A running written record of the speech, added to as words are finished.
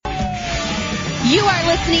You are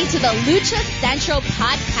listening to the Lucha Central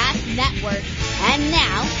Podcast Network. And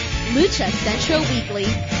now, Lucha Central Weekly.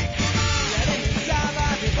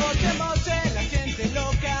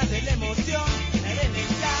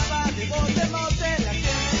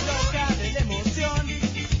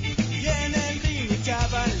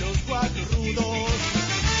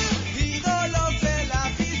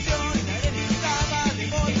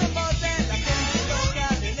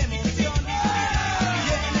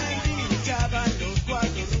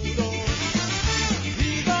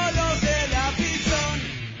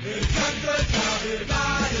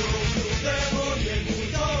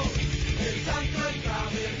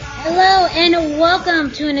 Hello and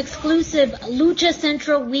welcome to an exclusive Lucha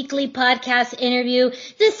Central Weekly podcast interview.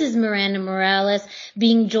 This is Miranda Morales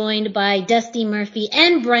being joined by Dusty Murphy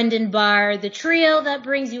and Brendan Barr, the trio that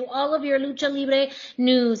brings you all of your Lucha Libre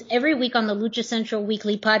news every week on the Lucha Central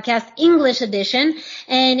Weekly podcast English edition.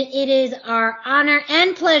 And it is our honor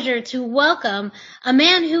and pleasure to welcome a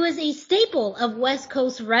man who is a staple of West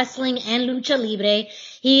Coast wrestling and Lucha Libre.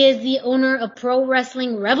 He is the owner of Pro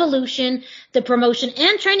Wrestling Revolution, the Promotion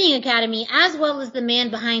and Training Academy, as well as the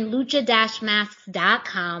man behind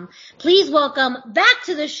lucha-masks.com. Please welcome back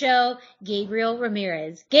to the show, Gabriel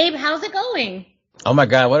Ramirez. Gabe, how's it going? Oh my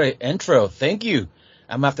God, what an intro. Thank you.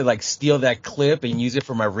 I'm going to have to steal that clip and use it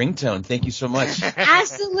for my ringtone. Thank you so much.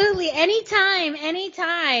 Absolutely. Anytime.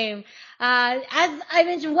 As I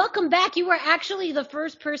mentioned, welcome back. You were actually the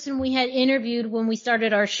first person we had interviewed when we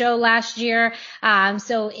started our show last year.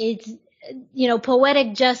 So it's,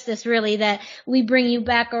 poetic justice really that we bring you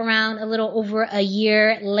back around a little over a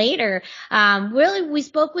year later. Really, we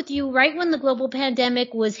spoke with you right when the global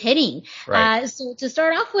pandemic was hitting. Right. So to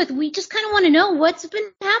start off with, we just kind of want to know what's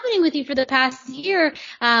been happening with you for the past year,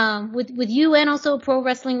 with you and also Pro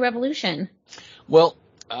Wrestling Revolution. Well,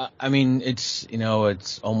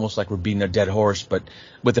 it's almost like we're beating a dead horse, but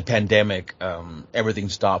with the pandemic, everything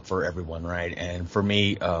stopped for everyone, right? And for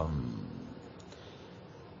me,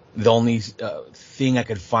 the only thing I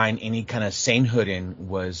could find any kind of sainthood in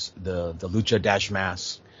was the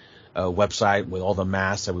Lucha-Masks website with all the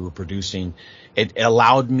masks that we were producing. It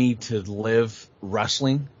allowed me to live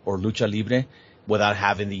wrestling or Lucha Libre without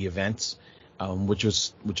having the events, which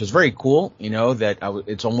was very cool.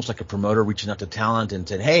 It's almost like a promoter reaching out to talent and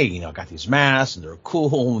said, hey, I got these masks and they're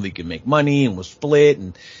cool and we can make money, and we'll split.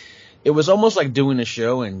 And it was almost like doing a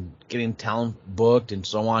show and getting talent booked and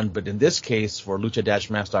so on. But in this case, for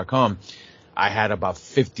lucha-masks.com, I had about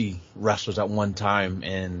 50 wrestlers at one time,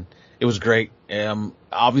 and it was great.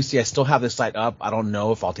 Obviously, I still have this site up. I don't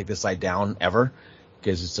know if I'll take this site down ever,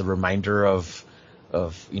 because it's a reminder of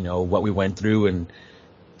what we went through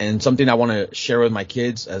and something I want to share with my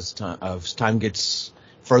kids as time gets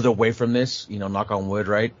further away from this. Knock on wood,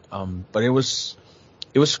 right? But it was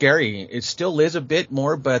scary. It still is a bit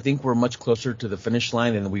more, but I think we're much closer to the finish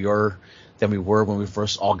line than we were when we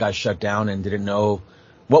first all got shut down and didn't know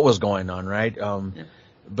what was going on, right?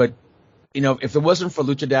 But if it wasn't for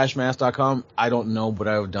lucha-masks.com, I don't know what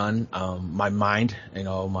I would have done. My mind,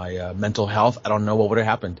 my mental health, I don't know what would have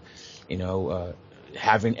happened.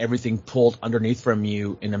 Having everything pulled underneath from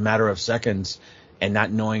you in a matter of seconds and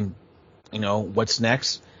not knowing, what's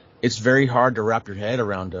next. It's very hard to wrap your head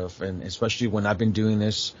around and especially when I've been doing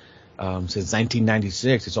this since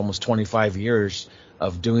 1996. It's almost 25 years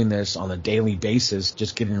of doing this on a daily basis.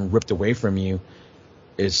 Just getting ripped away from you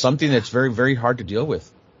is something that's very, very hard to deal with.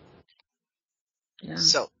 Yeah.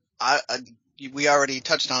 So we already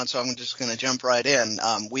touched on it, so I'm just going to jump right in.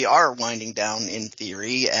 We are winding down in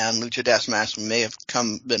theory, and Lucha-Masks may have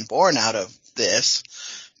been born out of this,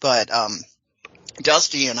 but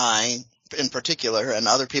Dusty and I, in particular, and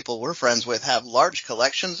other people we're friends with, have large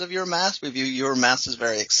collections of your masks. We view your masks as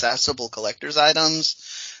very accessible collector's items.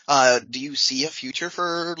 Do you see a future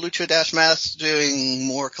for Lucha-Masks doing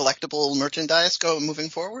more collectible merchandise moving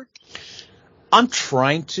forward? I'm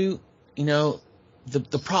trying to.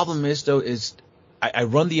 The problem is, though, I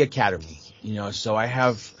run the academy, so I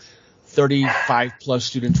have 35 plus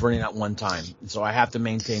students running at one time. So I have to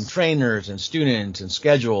maintain trainers and students and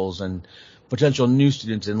schedules and potential new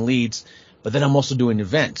students and leads. But then I'm also doing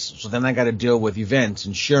events. So then I got to deal with events,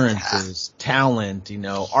 insurances, talent,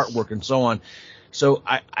 artwork and so on. So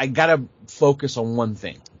I got to focus on one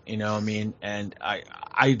thing, and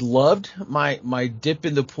I loved my dip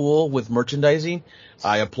in the pool with merchandising.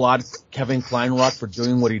 I applaud Kevin Kleinrock for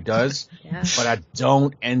doing what he does, but I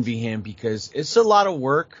don't envy him because it's a lot of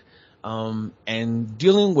work. And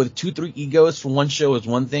dealing with 2-3 egos from one show is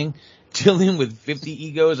one thing, dealing with 50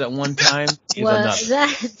 egos at one time is enough.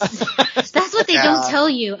 That's what they don't tell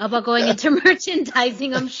you about going into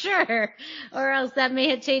merchandising, I'm sure, or else that may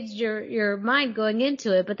have changed your mind going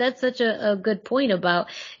into it. But that's such a good point about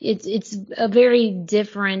it's a very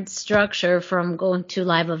different structure from going to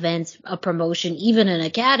live events, a promotion, even an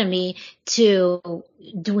academy, to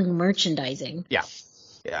doing merchandising. Yeah.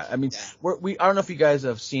 I mean, I don't know if you guys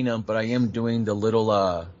have seen them, but I am doing the little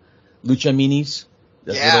Lucha minis.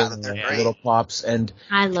 Little pops, and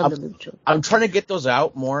I love the Lucha. I'm trying to get those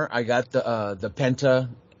out more. I got the Penta,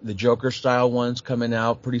 the Joker style ones coming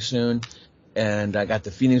out pretty soon, and I got the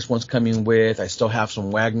Phoenix ones coming with. I still have some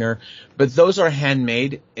Wagner, but those are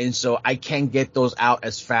handmade, and so I can't get those out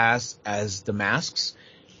as fast as the masks.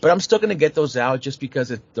 But I'm still gonna get those out just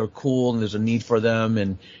because they're cool and there's a need for them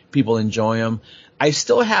and people enjoy them. I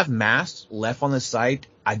still have masks left on the site.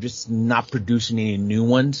 I'm just not producing any new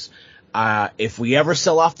ones. If we ever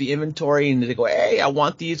sell off the inventory and they go, hey, I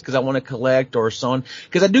want these because I want to collect or so on,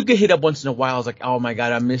 because I do get hit up once in a while. I was like, oh my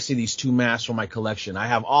God, I'm missing these 2 masks from my collection. I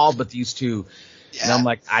have all but these 2. Yeah. And I'm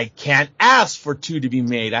like, I can't ask for 2 to be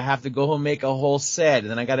made. I have to go home and make a whole set.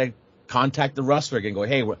 And then I got to contact the Rustler and go,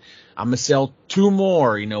 hey, I'm going to sell 2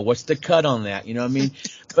 more. You know, what's the cut on that? You know what I mean?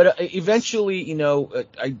 But eventually, you know,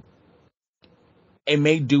 I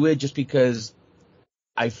may do it just because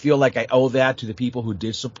I feel like I owe that to the people who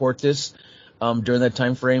did support this during that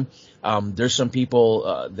time frame. There's some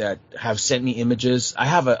people that have sent me images. I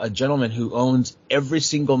have a gentleman who owns every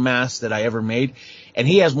single mask that I ever made, and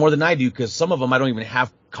he has more than I do because some of them I don't even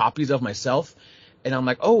have copies of myself. And I'm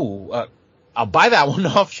like, I'll buy that one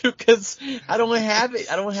off you because I don't have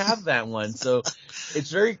it. I don't have that one. So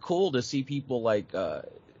it's very cool to see people like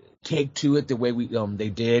take to it the way they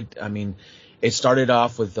did. I mean, it started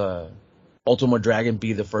off with Ultimo Dragon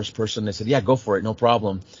be the first person that said, yeah, go for it, no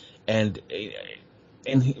problem. And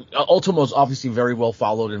Ultimo's obviously very well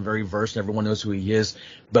followed and very versed, and everyone knows who he is.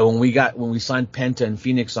 But when we signed Penta and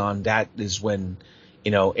Phoenix on, that is when, you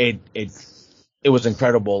know, it was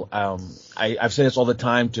incredible. I've said this all the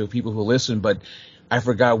time to people who listen, but I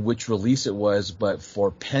forgot which release it was. But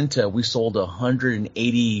for Penta, we sold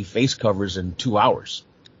 180 face covers in 2 hours.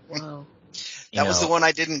 Wow. That was the one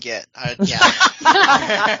I didn't get. That's the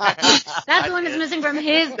one that's missing from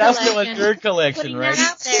his collection. That's the one, third collection, right?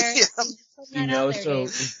 That out there. You know, so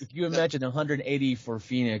if you imagine 180 for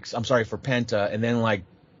Penta, and then like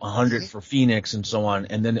 100 for Phoenix and so on,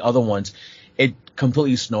 and then the other ones, it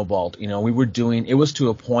completely snowballed. You know, it was to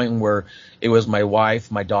a point where it was my wife,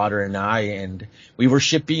 my daughter, and I, and we were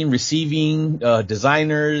shipping, receiving,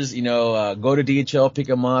 designers, you know, go to DHL, pick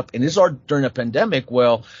them up. And this is all during a pandemic,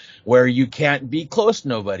 where you can't be close to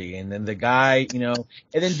nobody. And then the guy, you know,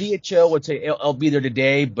 and then DHL would say, I'll be there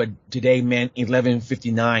today, but today meant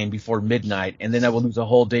 11:59 before midnight. And then I would lose a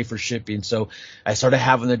whole day for shipping. So I started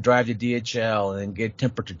having to drive to DHL and then get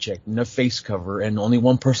temperature checked and a face cover and only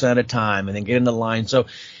one person at a time and then get in the line. So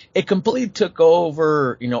it completely took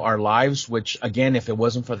over, you know, our lives, which again, if it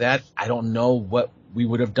wasn't for that, I don't know what we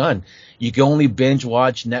would have done. You can only binge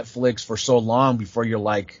watch Netflix for so long before you're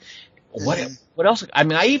like, what else? I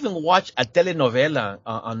mean, I even watch a telenovela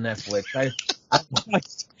on Netflix.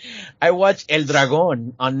 I watch El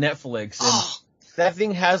Dragón on Netflix, and that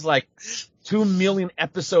thing has like 2 million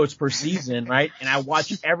episodes per season, right? And I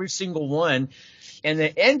watch every single one, and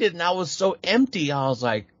it ended, and I was so empty. I was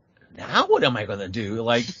like, now what am I gonna do?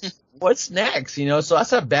 Like, what's next? You know, so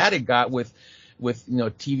that's how bad it got with you know,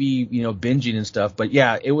 TV, you know, binging and stuff. But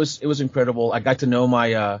yeah, it was incredible. I got to know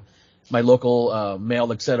my local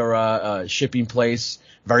mail, etc. Shipping place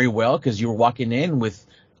very well, because you were walking in with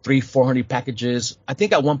 300-400 packages. I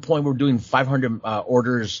think at one point we were doing 500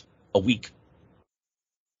 orders a week.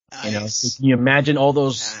 Nice. You know, so can you imagine all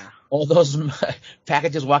those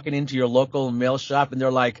packages walking into your local mail shop, and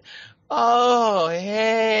they're like, "Oh,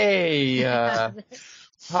 hey,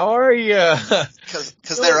 how are you?"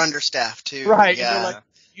 Because they're understaffed too, right? Yeah. They're like,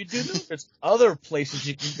 you do know there's other places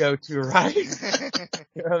you can go to, right? You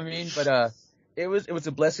know what I mean? But it was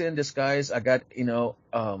a blessing in disguise. I got, you know,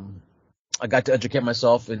 I got to educate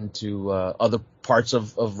myself into other parts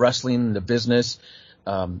of wrestling, the business.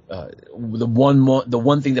 The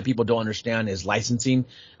one thing that people don't understand is licensing,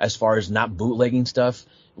 as far as not bootlegging stuff,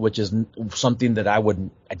 which is something that I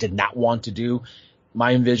did not want to do.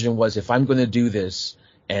 My vision was, if I'm going to do this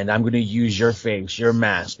and I'm going to use your face, your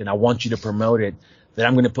mask, and I want you to promote it, then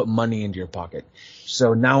I'm going to put money into your pocket.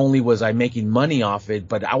 So not only was I making money off it,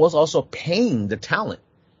 but I was also paying the talent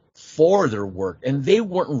for their work. And they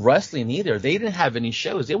weren't wrestling either. They didn't have any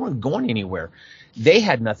shows. They weren't going anywhere. they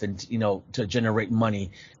had nothing, to generate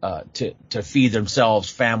money, to feed themselves,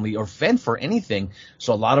 family, or fend for anything.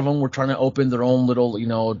 So a lot of them were trying to open their own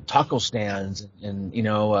little, taco stands and,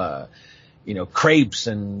 crepes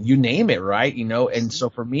and you name it, right? And so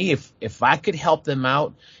for me, if I could help them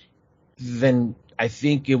out, then I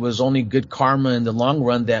think it was only good karma in the long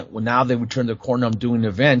run that now they would turn the corner on doing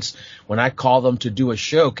events. When I call them to do a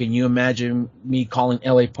show, can you imagine me calling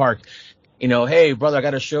LA Park, hey, brother, I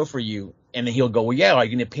got a show for you. And then he'll go, well, yeah, are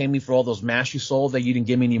you going to pay me for all those masks you sold that you didn't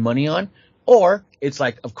give me any money on? Or it's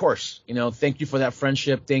like, of course, thank you for that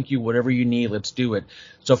friendship. Thank you. Whatever you need, let's do it.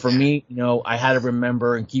 So for me, I had to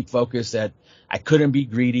remember and keep focused that I couldn't be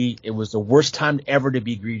greedy. It was the worst time ever to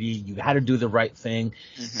be greedy. You had to do the right thing.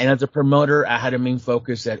 Mm-hmm. And as a promoter, I had to main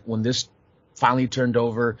focus that when this finally turned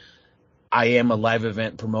over, I am a live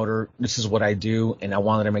event promoter. This is what I do. And I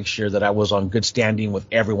wanted to make sure that I was on good standing with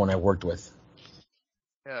everyone I worked with.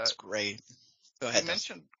 Yeah, that's great. Go ahead. You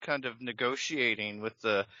mentioned kind of negotiating with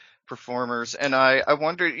the performers, and I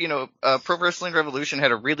wondered, Pro Wrestling Revolution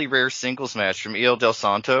had a really rare singles match from Hijo del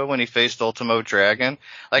Santo when he faced Ultimo Dragon.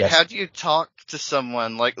 Like, yes. How do you talk to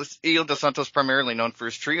someone like Hijo del Santo's primarily known for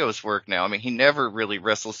his trios work now? I mean, he never really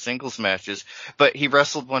wrestles singles matches, but he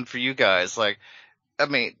wrestled one for you guys. Like, I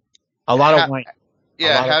mean, a lot of wine.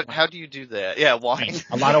 Yeah, how do you do that? Yeah, wine.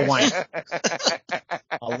 A lot of wine.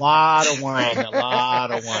 A lot of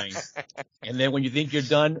wine. And then when you think you're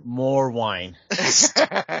done, more wine.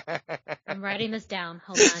 I'm writing this down.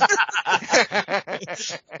 Hold on.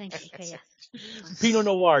 Thank you. Okay, yes. Pinot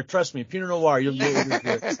Noir, trust me, Pinot Noir, you'll do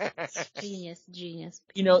it. Genius.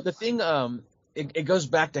 The thing, it goes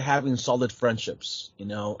back to having solid friendships, being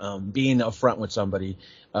upfront with somebody,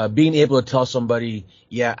 being able to tell somebody,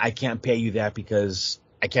 yeah, I can't pay you that because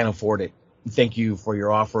I can't afford it. Thank you for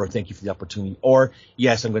your offer, or thank you for the opportunity. Or,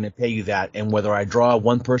 yes, I'm going to pay you that. And whether I draw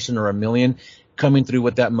one person or a million, coming through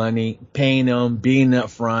with that money, paying them, being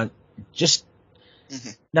upfront, just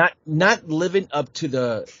not living up to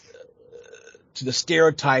the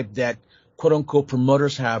stereotype that quote unquote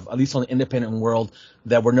promoters have, at least on the independent world,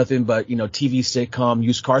 that we're nothing but, TV sitcom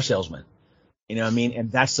used car salesman. You know what I mean?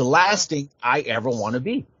 And that's the last thing I ever want to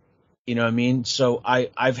be. You know what I mean? So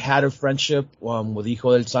I've had a friendship with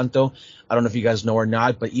Hijo del Santo. I don't know if you guys know or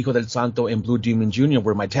not, but Hijo del Santo and Blue Demon Jr.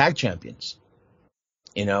 were my tag champions.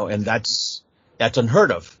 And that's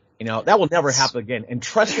unheard of. That will never happen again. And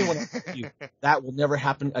trust me when I tell you, that will never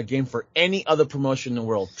happen again for any other promotion in the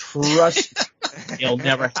world. Trust me, it'll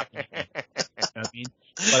never happen again. You know what I mean?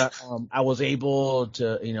 But I was able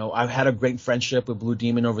to, I've had a great friendship with Blue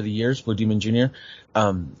Demon over the years, Blue Demon Jr.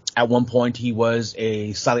 At one point, he was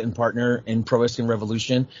a silent partner in Pro Wrestling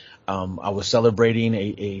Revolution. I was celebrating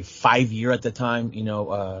a 5-year at the time,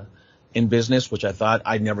 in business, which I thought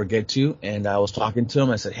I'd never get to. And I was talking to him.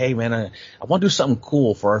 I said, hey, man, I want to do something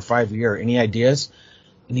cool for our 5-year. Any ideas?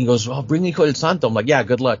 And he goes, well, bring Hijo del Santo. I'm like, yeah,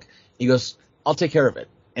 good luck. He goes, I'll take care of it.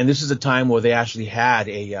 And this is a time where they actually had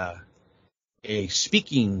a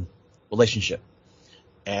speaking relationship.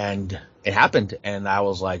 And it happened. And I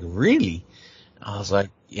was like, really? I was like,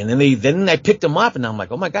 and then I picked him up and I'm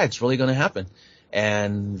like, oh my God, it's really going to happen.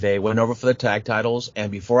 And they went over for the tag titles.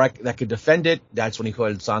 And before I could defend it, that's when Hijo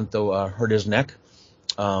del Santo hurt his neck.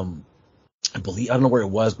 I don't know where it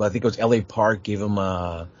was, but I think it was LA Park gave him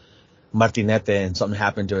a martinete and something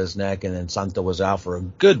happened to his neck. And then Santo was out for a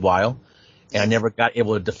good while. And I never got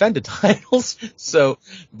able to defend the titles. So,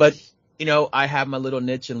 but, I have my little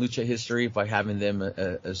niche in lucha history by having them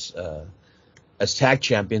as tag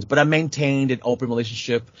champions. But I maintained an open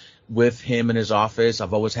relationship with him in his office.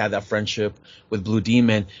 I've always had that friendship with Blue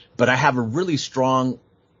Demon, but I have a really strong,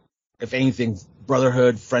 if anything,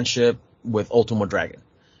 brotherhood friendship with Ultimo Dragon.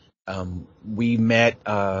 We met,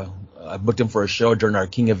 I booked him for a show during our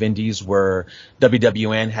King of Indies where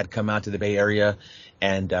WWN had come out to the Bay Area,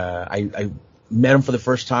 and I met him for the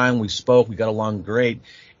first time. We spoke, we got along great,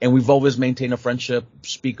 and we've always maintained a friendship,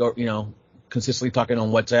 consistently talking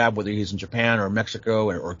on WhatsApp, whether he's in Japan or Mexico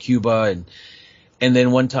or Cuba, and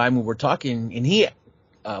then one time we were talking, and he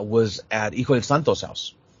was at Hijo del Santo's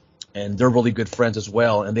house, and they're really good friends as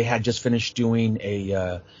well. And they had just finished doing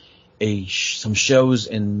some shows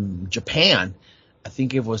in Japan. I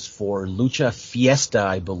think it was for Lucha Fiesta,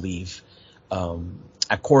 I believe,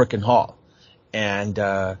 at Korakuen Hall. And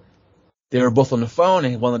they were both on the phone,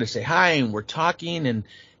 and he wanted to say hi, and we're talking,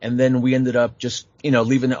 and then we ended up just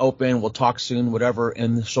leaving it open. We'll talk soon, whatever.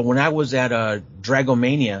 And so when I was at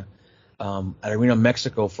Dragomania, at Arena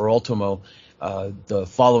Mexico for Ultimo, the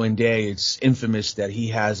following day, it's infamous that he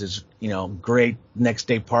has his, great next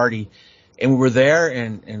day party. And we were there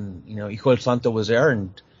and Hijo del Santo was there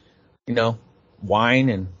and, wine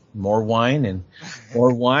and more wine and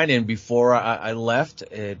more wine. And before I left,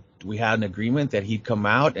 we had an agreement that he'd come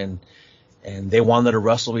out and they wanted to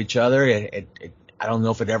wrestle each other. I don't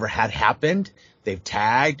know if it ever had happened. They've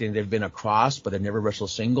tagged and they've been across, but they've never wrestled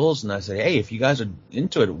singles. And I said, hey, if you guys are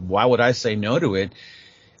into it, why would I say no to it?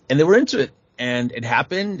 And they were into it, and it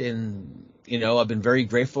happened. And, you know, I've been very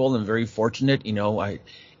grateful and very fortunate. You know,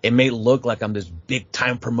 it may look like I'm this big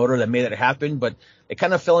time promoter that made it happen, but it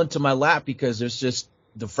kind of fell into my lap because there's just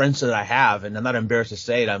the friends that I have. And I'm not embarrassed to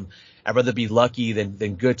say it. I'd rather be lucky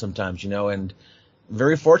than good sometimes, you know, and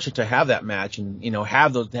very fortunate to have that match and, you know,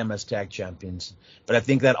 have them as tag champions. But I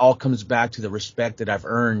think that all comes back to the respect that I've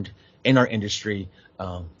earned in our industry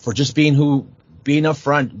for just being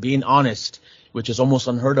upfront, being honest, which is almost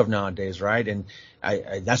unheard of nowadays, right? And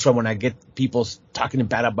that's why when I get people talking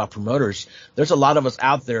bad about promoters, there's a lot of us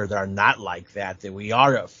out there that are not like that we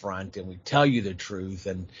are upfront and we tell you the truth.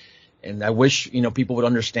 And I wish, you know, people would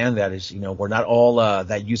understand that is, you know, we're not all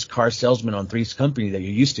that used car salesman on Three's Company that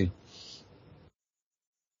you're used to.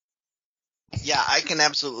 Yeah, I can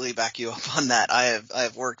absolutely back you up on that. I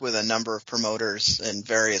have worked with a number of promoters in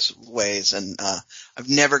various ways, and I've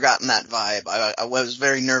never gotten that vibe. I was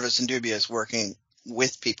very nervous and dubious working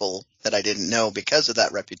with people that I didn't know because of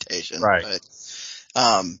that reputation. Right.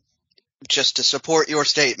 But just to support your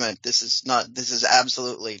statement, this is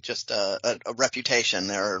absolutely just a reputation.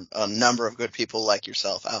 There are a number of good people like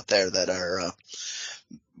yourself out there that are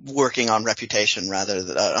working on reputation rather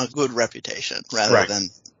than a good reputation rather than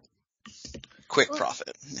quick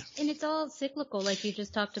profit. And it's all cyclical, like you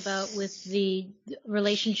just talked about with the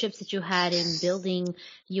relationships that you had in building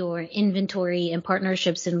your inventory and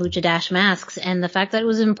partnerships in Lucha Dash Masks, and the fact that it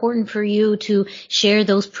was important for you to share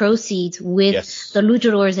those proceeds with the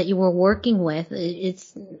luchadors that you were working with.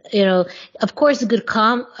 It's, you know, of course, a good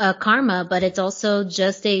karma, but it's also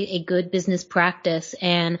just a good business practice.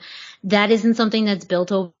 And that isn't something that's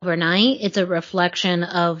built overnight. It's a reflection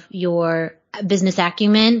of your business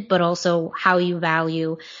acumen, but also how you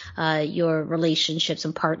value your relationships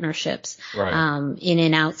and partnerships in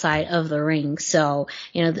and outside of the ring. So,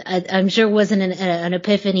 you know, I'm sure it wasn't an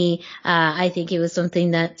epiphany. I think it was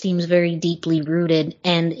something that seems very deeply rooted,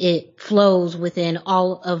 and it flows within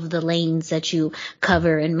all of the lanes that you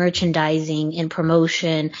cover in merchandising, in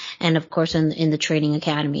promotion, and of course in the training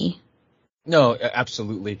academy. No,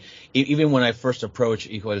 absolutely. Even when I first approached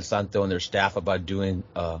Hijo del Santo and their staff about doing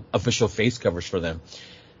official face covers for them,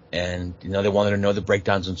 and, you know, they wanted to know the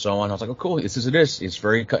breakdowns and so on, I was like, oh, cool, this is it is. It's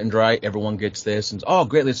very cut and dry. Everyone gets this. And, oh,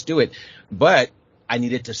 great, let's do it. But I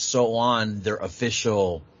needed to sew on their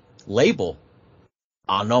official label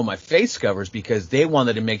on all my face covers because they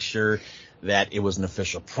wanted to make sure that it was an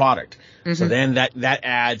official product. Mm-hmm. So then that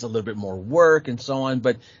adds a little bit more work and so on.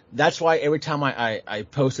 But that's why every time I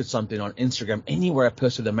posted something on Instagram, anywhere I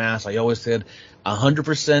posted the mask, I always said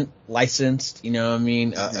 100% licensed, you know what I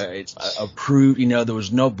mean? It's approved, you know, there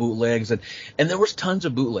was no bootlegs and there was tons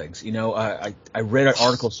of bootlegs. You know, I read an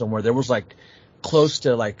article somewhere. There was like close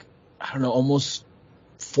to like, I don't know, almost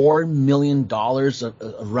 $4 million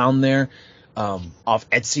around there. Off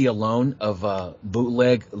Etsy alone of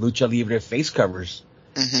bootleg Lucha Libre face covers.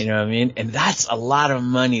 Mm-hmm. You know what I mean? And that's a lot of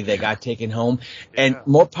money that got taken home. And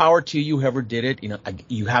more power to you, whoever did it. You know,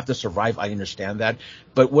 you have to survive. I understand that.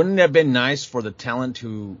 But wouldn't it have been nice for the talent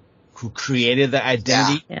who created the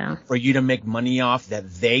identity for you to make money off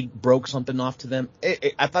that they broke something off to them?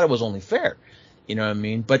 I thought it was only fair. You know what I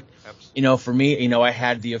mean? But, you know, for me, you know, I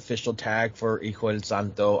had the official tag for Hijo del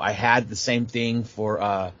Santo. I had the same thing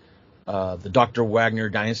for the Dr. Wagner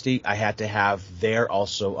Dynasty. I had to have there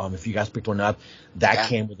also, if you guys picked one up, that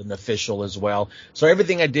came with an official as well. So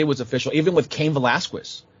everything I did was official, even with Cain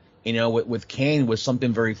Velasquez. You know, with Cain was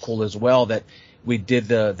something very cool as well, that we did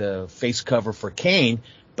the face cover for Cain,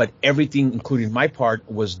 but everything, including my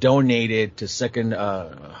part, was donated to Second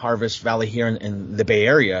Harvest Valley here in the Bay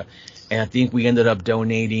Area. And I think we ended up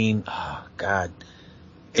donating, it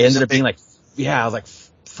ended up being like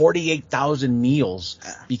 48,000 meals,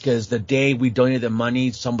 because the day we donated the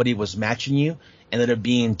money, somebody was matching you. Ended up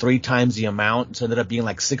being 3 times the amount. So it ended up being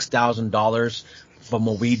like $6,000 from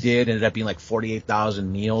what we did. Ended up being like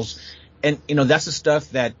 48,000 meals. And, you know, that's the stuff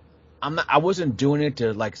that I wasn't doing it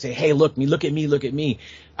to like say, hey, look at me.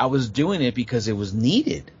 I was doing it because it was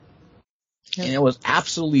needed. And it was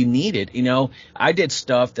absolutely needed. You know, I did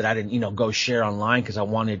stuff that I didn't, you know, go share online because I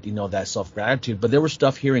wanted, you know, that self-gratitude. But there was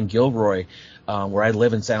stuff here in Gilroy, where I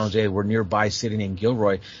live in San Jose. We're nearby sitting in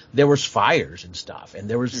Gilroy. There was fires and stuff. And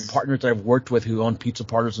there was partners that I've worked with who own pizza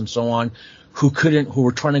parlors and so on, who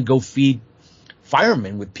were trying to go feed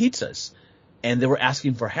firemen with pizzas. And they were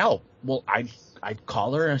asking for help. Well, I'd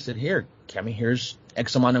call her and I said, here, Cammy, here's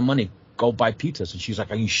X amount of money. Go buy pizzas. And she's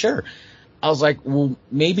like, are you sure? I was like, well,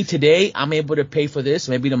 maybe today I'm able to pay for this.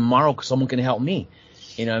 Maybe tomorrow someone can help me.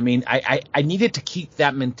 You know what I mean? I needed to keep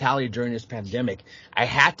that mentality during this pandemic. I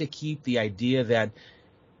had to keep the idea that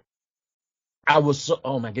I was so,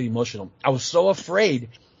 oh man, I get emotional. I was so afraid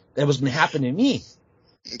that it was going to happen to me.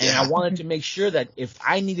 And I wanted to make sure that if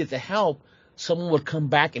I needed the help, someone would come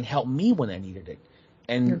back and help me when I needed it.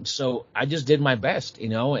 And so I just did my best, you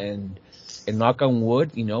know, and knock on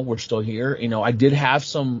wood, you know, we're still here. You know, I did have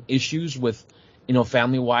some issues with, you know,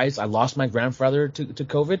 family wise. I lost my grandfather to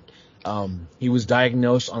COVID. He was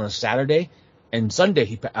diagnosed on a Saturday, and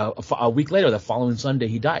Sunday, a week later, the following Sunday,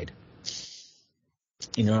 he died.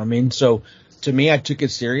 You know what I mean? So to me, I took it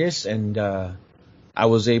serious, and I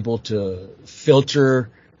was able to filter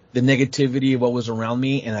the negativity of what was around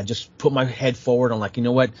me, and I just put my head forward. I'm like, you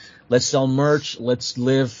know what? Let's sell merch. Let's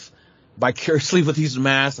live vicariously with these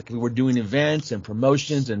masks. Like we were doing events and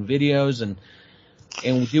promotions and videos, and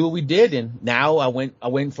we did what we did. And now I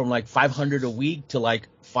went from like 500 a week to like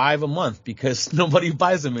 5 a month because nobody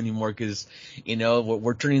buys them anymore. Because you know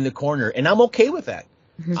we're turning the corner, and I'm okay with that.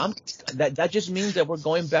 That just means that we're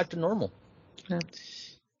going back to normal. Yeah.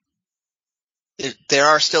 There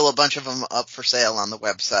are still a bunch of them up for sale on the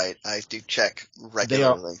website. I do check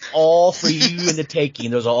regularly. They are all for you in the taking.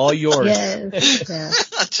 Those are all yours. Yes.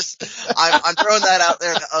 I'm throwing that out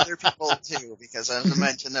there to other people too, because as I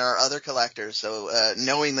mentioned, there are other collectors. So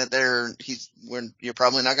knowing that you're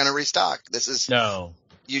probably not going to restock.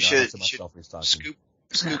 You should scoop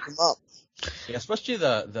them up. Yeah, especially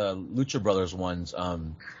the Lucha Brothers ones.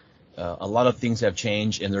 A lot of things have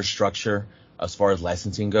changed in their structure as far as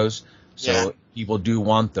licensing goes. So people do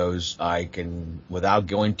want those. I can, without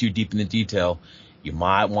going too deep into detail, you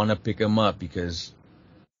might want to pick them up because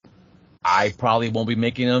I probably won't be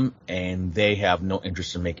making them, and they have no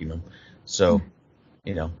interest in making them. So,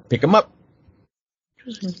 you know, pick them up.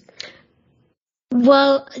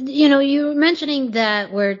 Well, you know, you were mentioning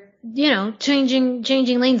that we're, you know, changing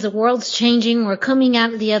lanes. The world's changing. We're coming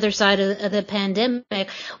out of the other side of the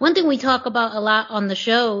pandemic. One thing we talk about a lot on the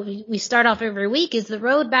show, we start off every week, is the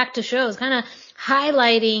road back to shows, kind of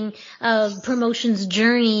highlighting promotions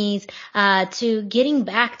journeys to getting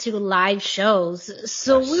back to live shows.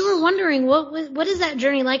 So we were wondering, what is that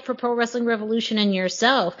journey like for Pro Wrestling Revolution and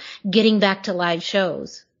yourself getting back to live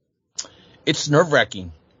shows? It's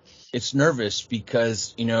nerve-wracking. It's nervous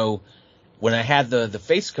because, you know, when I had the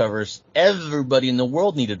face covers, everybody in the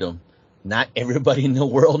world needed them. Not everybody in the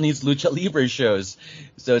world needs Lucha Libre shows.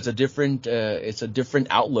 So it's a different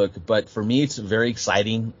outlook. But for me, it's very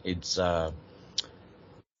exciting. It's,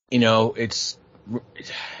 you know,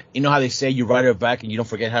 how they say you ride a bike and you don't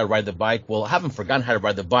forget how to ride the bike. Well, I haven't forgotten how to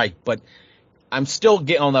ride the bike, but I'm still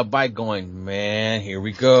getting on that bike going, man, here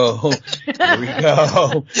we go. Here we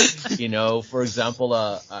go. You know, for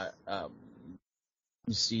example,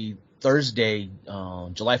 you see, Thursday,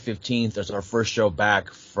 July 15th, is our first show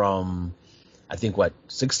back from, I think,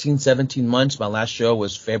 16, 17 months. My last show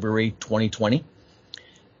was February 2020.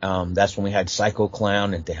 That's when we had Psycho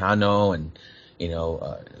Clown and Tejano, and, you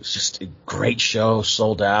know, it was just a great show,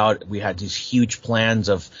 sold out. We had these huge plans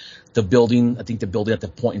of the building. I think the building at the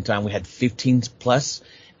point in time, we had 15 plus,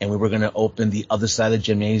 and we were going to open the other side of the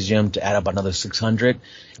gymnasium to add up another 600.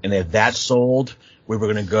 And if that sold, we were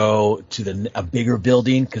going to go to a bigger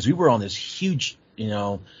building because we were on this huge, you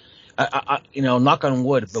know, knock on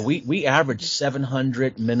wood, but we averaged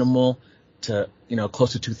 700 minimal to, you know,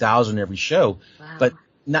 close to 2,000 every show. Wow. But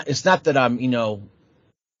it's not that I'm, you know,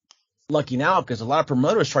 lucky now, because a lot of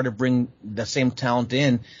promoters try to bring the same talent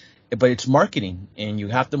in, but it's marketing, and you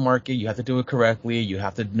have to market, you have to do it correctly, you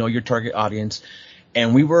have to know your target audience.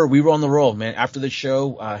 And we were on the roll, man. After the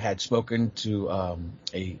show, I had spoken to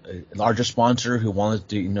a larger sponsor who wanted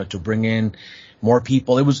to, you know, to bring in more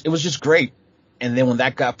people. It was just great. And then when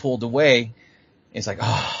that got pulled away, it's like,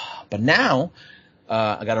 but now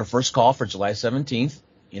I got our first call for July 17th.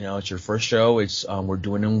 You know, it's your first show. It's we're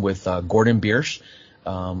doing them with Gordon Biersch. I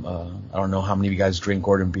don't know how many of you guys drink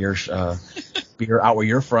Gordon Biersch beer out where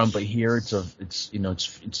you're from, but here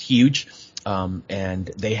it's huge. And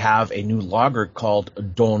they have a new lager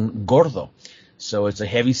called Don Gordo. So it's a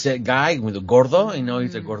heavy set guy with a gordo, you know,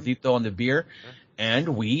 he's a gordito on the beer.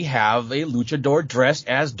 And we have a luchador dressed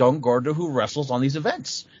as Don Gordo who wrestles on these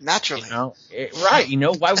events. Naturally. You know, right. You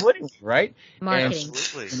know, why wouldn't we, right? Marketing.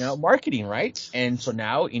 And, you know, marketing, right? And so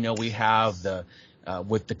now, you know, we have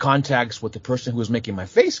with the contacts with the person who was making my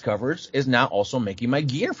face covers is now also making my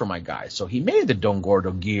gear for my guys. So he made the Don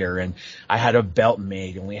Gordo gear, and I had a belt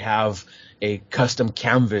made, and we have a custom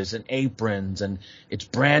canvas and aprons, and it's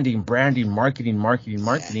branding,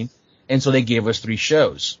 marketing. And so they gave us 3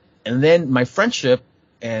 shows. And then my friendship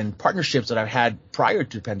and partnerships that I've had prior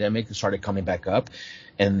to the pandemic started coming back up.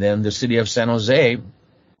 And then the city of San Jose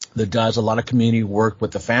that does a lot of community work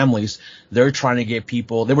with the families, they're trying to get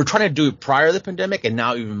people, they were trying to do it prior to the pandemic, and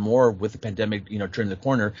now even more with the pandemic, turning the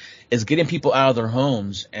corner, is getting people out of their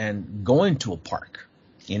homes and going to a park,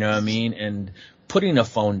 you know what I mean? And putting a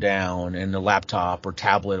phone down and a laptop or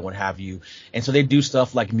tablet, what have you. And so they do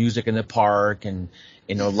stuff like music in the park and,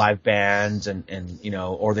 live bands and,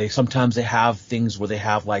 or sometimes they have things where they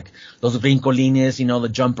have like those brincolines, the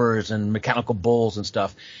jumpers and mechanical bulls and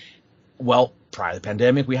stuff. Well, prior to the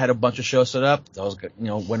pandemic, we had a bunch of shows set up. Those,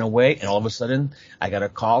 went away. And all of a sudden I got a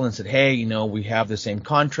call and said, hey, we have the same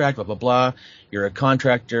contract, blah, blah, blah. You're a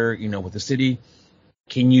contractor, with the city.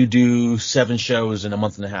 Can you do 7 shows in a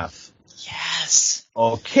month and a half? Yes.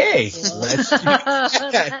 Okay. Let's do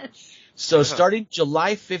that. So starting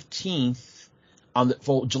July 15th,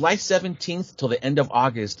 for July 17th till the end of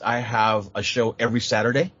August, I have a show every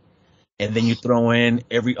Saturday. And then you throw in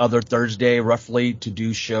every other Thursday roughly to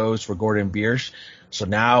do shows for Gordon Biersch. So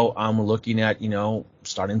now I'm looking at,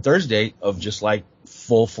 starting Thursday of just like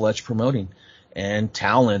full-fledged promoting and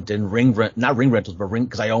talent and not ring rentals, but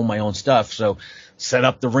because I own my own stuff. So set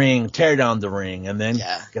up the ring, tear down the ring. And then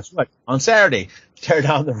guess what? On Saturday, tear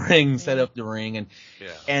down the ring, set up the ring.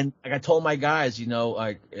 And like I told my guys,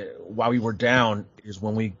 while we were down, is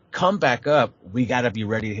when we come back up, we got to be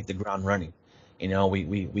ready to hit the ground running.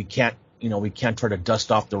 We can't, we can't try to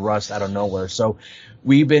dust off the rust out of nowhere. So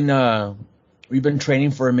we've been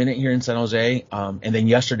training for a minute here in San Jose. And then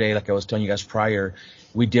yesterday, like I was telling you guys prior,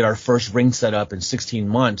 we did our first ring setup in 16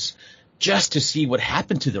 months just to see what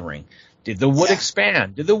happened to the ring. Did the wood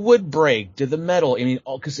expand? Did the wood break? Did the metal?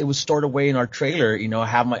 Because it was stored away in our trailer. I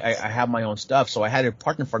have my own stuff, so I had it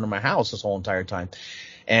parked in front of my house this whole entire time.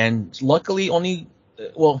 And luckily,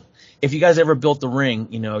 if you guys ever built the ring,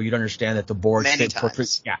 you'd understand that the boards fit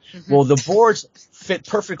perfectly. Yeah. Mm-hmm. Well, the boards fit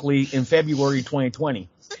perfectly in February 2020.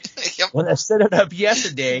 Yep. When I set it up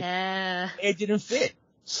yesterday, it didn't fit.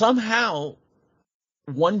 Somehow,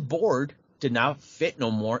 one board did not fit no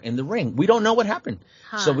more in the ring. We don't know what happened.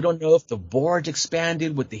 So we don't know if the board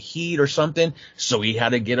expanded with the heat or something. So we had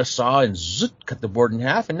to get a saw and cut the board in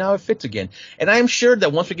half, and now it fits again. And I am sure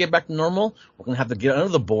that once we get back to normal, we're going to have to get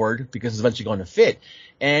another board because it's eventually going to fit.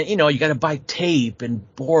 And, you got to buy tape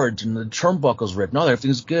and boards and the turnbuckles ripped and all that.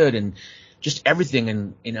 Everything's good and just everything.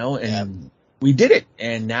 And, we did it.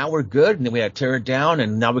 And now we're good. And then we had to tear it down.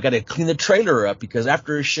 And now we got to clean the trailer up because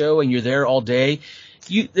after a show and you're there all day,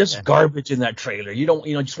 there's garbage in that trailer. You don't,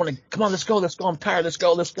 just want to, come on, let's go. I'm tired. Let's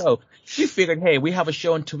go. She figured, hey, we have a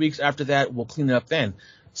show in 2 weeks. After that, we'll clean it up then.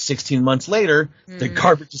 16 months later, the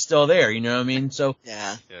garbage is still there. You know what I mean? So,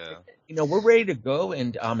 we're ready to go,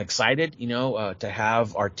 and I'm excited, to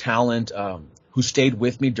have our talent who stayed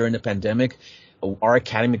with me during the pandemic. Our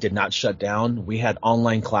academy did not shut down. We had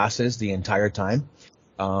online classes the entire time.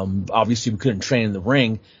 Obviously, we couldn't train in the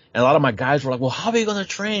ring. And a lot of my guys were like, well, how are we going to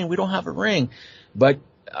train? We don't have a ring. But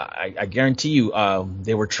I guarantee you,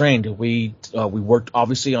 they were trained. We worked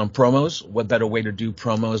obviously on promos. What better way to do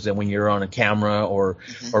promos than when you're on a camera or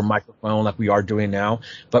microphone like we are doing now?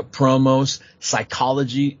 But promos,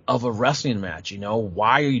 psychology of a wrestling match.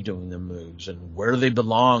 Why are you doing the moves and where do they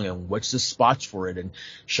belong and what's the spots for it? And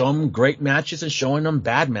showing them great matches and showing them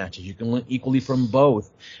bad matches. You can learn equally from both.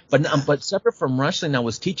 But separate from wrestling, I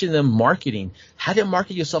was teaching them marketing, how to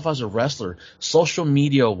market yourself as a wrestler, social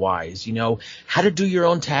media wise. How to do your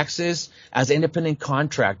own taxes as an independent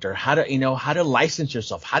contractor, how to license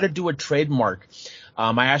yourself, how to do a trademark.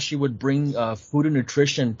 I actually would bring food and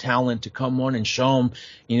nutrition talent to come on and show them,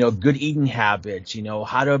 good eating habits,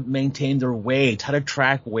 how to maintain their weight, how to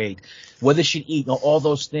track weight, what they should eat, all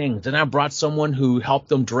those things. Then I brought someone who helped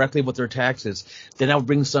them directly with their taxes. Then I would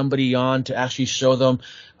bring somebody on to actually show them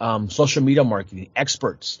social media marketing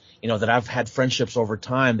experts, that I've had friendships over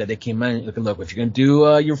time that they came in and look, if you're going to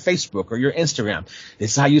do your Facebook or your Instagram,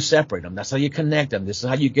 this is how you separate them. That's how you connect them. This is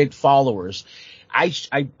how you get followers.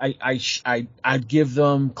 I'd give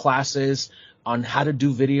them classes on how to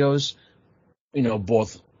do videos,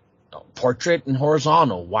 both portrait and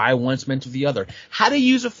horizontal, why one's meant to the other, how to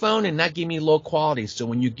use a phone and not give me low quality. So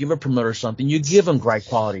when you give a promoter something, you give them great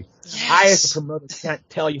quality. Yes. I, as a promoter, can't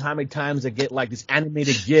tell you how many times I get like these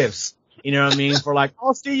animated GIFs, for like,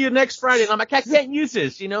 I'll see you next Friday. And I'm like, I can't use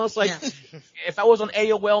this, it's like, if I was on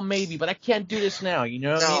AOL maybe, but I can't do this now, what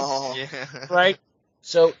I mean? Yeah. Right?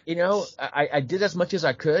 So, I did as much as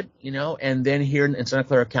I could, and then here in Santa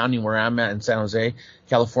Clara County, where I'm at in San Jose,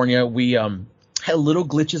 California, we had little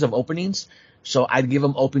glitches of openings. So I'd give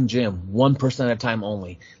them open gym, one person at a time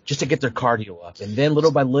only, just to get their cardio up. And then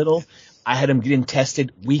little by little, I had them getting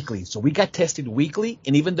tested weekly. So we got tested weekly,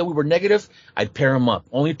 and even though we were negative, I'd pair them up,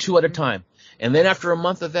 only 2 at a time. And then after a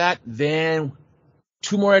month of that, then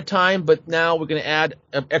 2 more at a time, but now we're going to add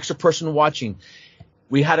an extra person watching.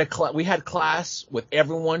 We had class with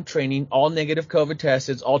everyone training, all negative COVID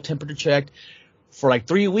tested, all temperature checked for like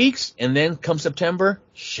 3 weeks. And then come September,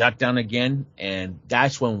 shut down again. And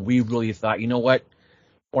that's when we really thought, you know what?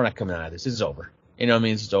 We're not coming out of this. This is over. You know what I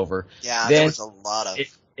mean? This is over. Yeah, then there was a lot of...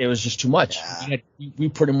 It was just too much. Yeah. We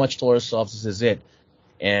pretty much told ourselves this is it.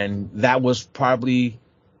 And that was probably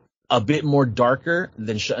a bit more darker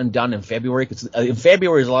than shutting down in February. Because in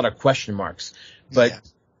February, there's a lot of question marks. But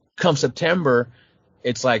come September,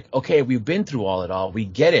 it's like, okay, we've been through all. We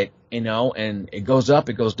get it, you know, and it goes up,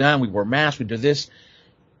 it goes down. We wear masks, we do this.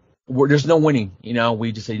 There's no winning, you know.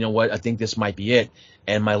 We just said, you know what, I think this might be it.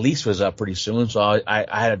 And my lease was up pretty soon, so I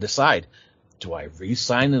had to decide, do I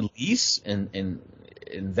re-sign the lease? And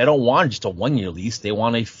they don't want just a 1-year lease. They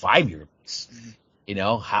want a 5-year lease. Mm-hmm. You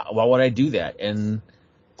know, why would I do that? And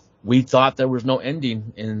we thought there was no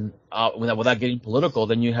ending. And without getting political,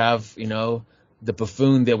 then you have, you know, the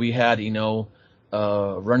buffoon that we had, you know,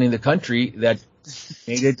 running the country that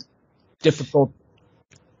made it difficult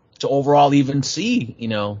to overall even see, you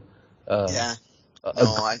know, a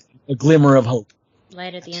glimmer of hope.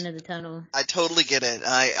 Light at the end of the tunnel. I totally get it.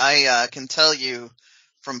 I can tell you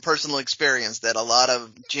from personal experience that a lot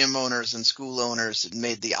of gym owners and school owners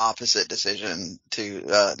made the opposite decision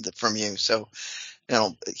from you. So, you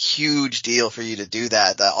know, a huge deal for you to do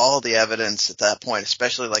that. All the evidence at that point,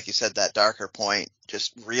 especially like you said, that darker point,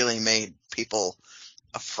 just really made people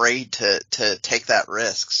afraid to take that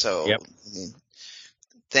risk. So, I mean,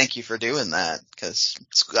 thank you for doing that, because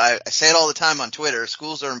I say it all the time on Twitter.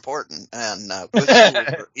 Schools are important, and good schools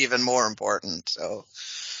are even more important. So,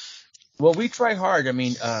 well, we try hard. I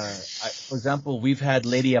mean, for example, we've had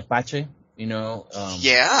Lady Apache. You know,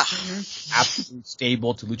 absolutely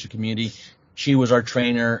stable to Lucha community. She was our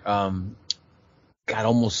trainer. Got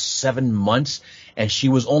almost 7 months, and she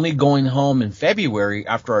was only going home in February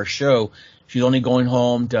after our show. She's only going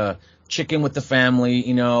home to check in with the family,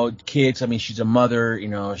 you know, kids. I mean, she's a mother, you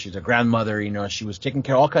know, she's a grandmother, you know, she was taking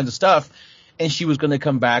care of all kinds of stuff, and she was going to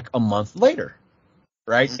come back a month later,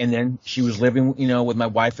 right? Mm-hmm. And then she was living, you know, with my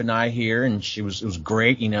wife and I here, and it was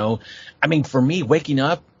great, you know. I mean, for me, waking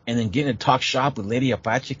up and then getting to talk shop with Lady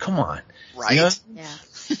Apache, come on. Right. You know? Yeah.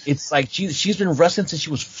 It's like she's been wrestling since she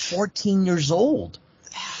was 14 years old.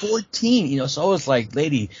 14, you know, so I was like,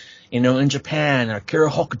 lady, you know, in Japan, Kira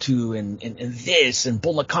Hokuto and this and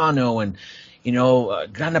Bull Nakano and, you know,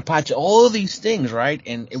 Gran Apache, all of these things, right?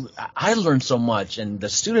 And I learned so much, and the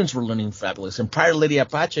students were learning fabulous. And prior to Lady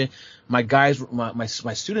Apache, my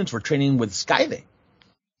students were training with Skyday.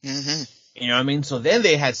 Mm-hmm. You know what I mean? So then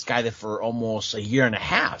they had Skyday for almost a year and a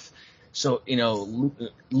half. So, you know,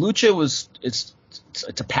 Lucha it's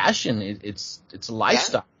a passion. It's a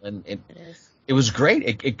lifestyle, and it is. It was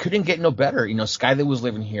great. It couldn't get no better. You know, Skyler was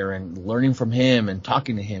living here and learning from him and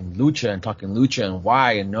talking to him, Lucha, and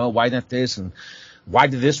why, and no, why not this, and why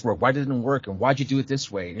did this work, why didn't it work, and why'd you do it this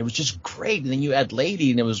way? And it was just great. And then you had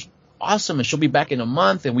Lady, and it was awesome, and she'll be back in a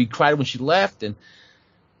month, and we cried when she left, and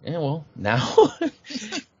well, now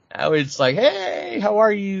it's like, hey, how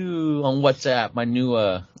are you on WhatsApp? My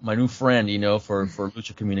new friend, you know, for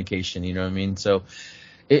Lucha communication, you know what I mean? So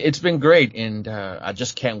it's been great, and I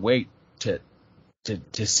just can't wait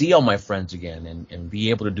to see all my friends again and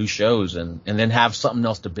be able to do shows and then have something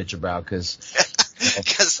else to bitch about, because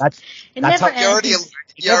that's how you already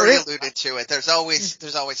alluded to it. There's always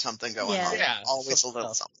something going on. Yeah, always a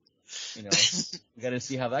little something. You know, we got to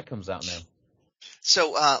see how that comes out now.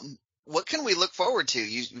 So, what can we look forward to?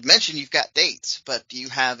 You mentioned you've got dates, but do you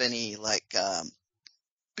have any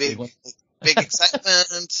big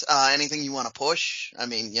excitement? Anything you want to push? I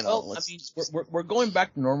mean, you know. Well, we're going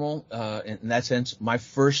back to normal in that sense. My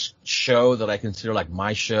first show that I consider like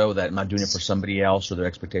my show, that I'm not doing it for somebody else or their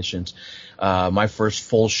expectations. My first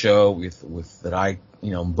full show with that I,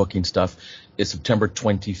 you know, booking stuff is September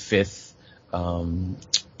 25th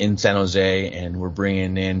in San Jose, and we're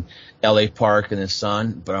bringing in L.A. Park and his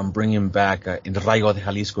son, but I'm bringing back Rayo de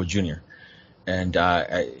Jalisco Jr. And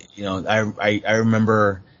I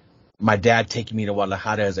remember my dad taking me to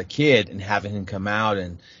Guadalajara as a kid and having him come out,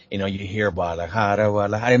 and, you know, you hear Guadalajara.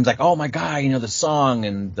 And he's like, oh my God, you know, the song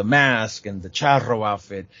and the mask and the charro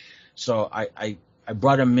outfit. So I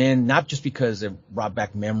brought him in not just because it brought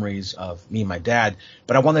back memories of me and my dad,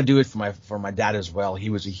 but I want to do it for my dad as well. He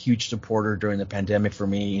was a huge supporter during the pandemic for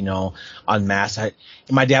me, you know, on masks.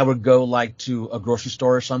 My dad would go like to a grocery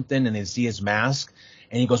store or something and they'd see his mask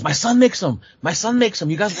and he goes, my son makes them. My son makes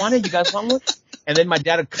them. You guys want it? You guys want one? And then my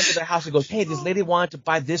dad would come to the house and goes, hey, this lady wanted to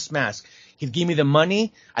buy this mask. He'd give me the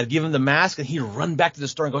money. I'd give him the mask and he'd run back to the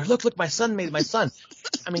store and go, look, my son made my son.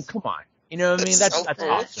 I mean, come on. You know what I mean? That's cool.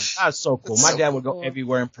 awesome. That's so cool. That's my so dad would go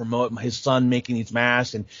everywhere and promote his son making these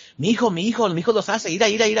masks and mi hijo los hace.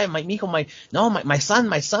 My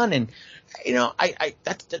son. And, you know,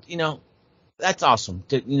 that's awesome.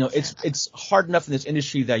 You know, it's hard enough in this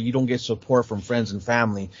industry that you don't get support from friends and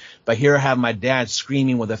family. But here I have my dad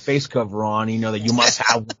screaming with a face cover on, you know, that you must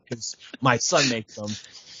have because my son makes them.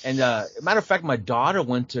 And, matter of fact, my daughter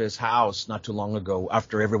went to his house not too long ago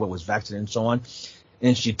after everyone was vaccinated and so on.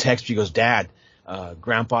 And she texts, she goes, Dad,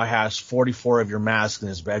 Grandpa has 44 of your masks in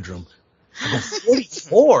his bedroom. I go,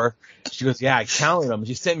 44? She goes, yeah, I counted them.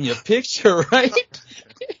 She sent me a picture, right?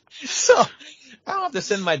 So I'll have to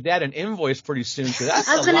send my dad an invoice pretty soon. Cause that's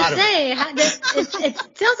I was going to say,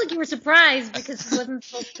 it sounds like you were surprised because it wasn't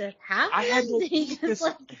supposed to happen.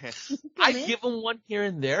 I give him one here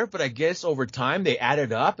and there, but I guess over time they add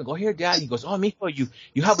it up and go, here, Dad. He goes, oh, Mijo,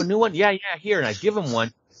 you have a new one? Yeah, here. And I give him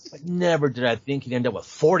one. But never did I think he'd end up with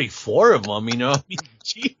 44 of them, you know?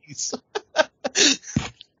 Jeez.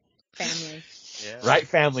 Family. Yeah. Right,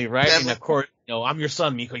 family, right? And of course, you know, I'm your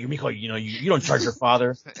son, Mijo. Mijo, you know, you don't charge your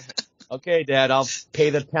father. Okay, Dad, I'll pay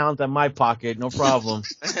the pounds out of my pocket, no problem.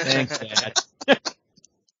 Thanks, Dad.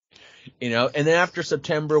 You know, and then after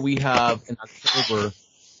September, we have in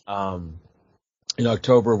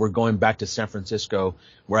October, we're going back to San Francisco,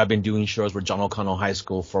 where I've been doing shows with John O'Connell High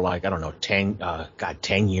School for like, I don't know,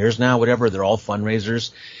 10 years now, whatever. They're all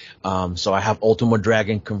fundraisers. So I have Ultimo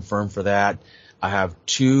Dragon confirmed for that. I have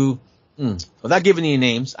without giving any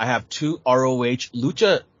names, I have 2 ROH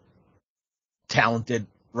Lucha talented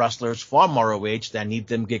wrestlers from ROH that need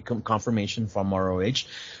them get confirmation from ROH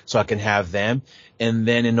so I can have them. And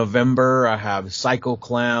then in November, I have Psycho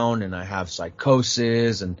Clown and I have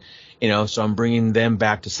Psychosis and, you know, so I'm bringing them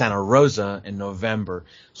back to Santa Rosa in November.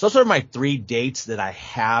 So those are my 3 dates that I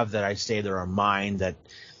have that I say that are mine that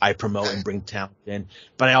I promote and bring talent in.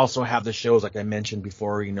 But I also have the shows, like I mentioned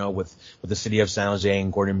before, you know, with the city of San Jose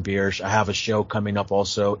and Gordon Biersch. I have a show coming up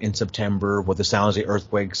also in September with the San Jose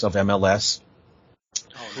Earthquakes of MLS.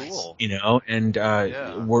 Oh, cool. You know, and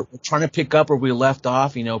we're trying to pick up where we left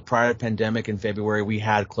off. You know, prior to the pandemic in February, we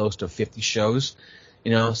had close to 50 shows,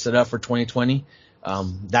 you know, set up for 2020.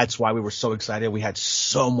 That's why we were so excited. We had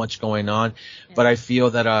so much going on, but I feel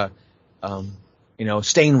that, you know,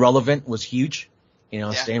 staying relevant was huge, you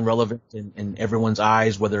know, staying relevant in everyone's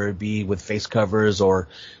eyes, whether it be with face covers or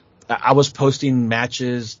I was posting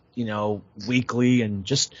matches, you know, weekly and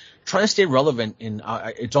just trying to stay relevant. And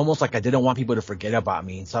it's almost like I didn't want people to forget about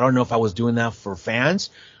me. So I don't know if I was doing that for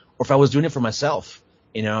fans or if I was doing it for myself.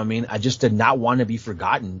 You know what I mean? I just did not want to be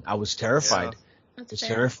forgotten. I was terrified. I was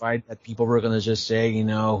terrified that people were going to just say, you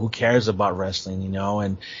know, who cares about wrestling, you know?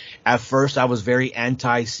 And at first I was very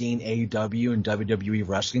anti seeing AEW and WWE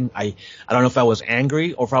wrestling. I don't know if I was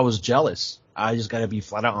angry or if I was jealous. I just got to be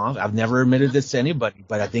flat out honest. I've never admitted this to anybody,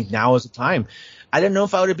 but I think now is the time. I didn't know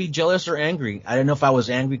if I would be jealous or angry. I didn't know if I was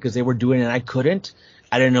angry because they were doing it and I couldn't.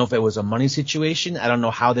 I didn't know if it was a money situation. I don't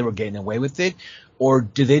know how they were getting away with it. Or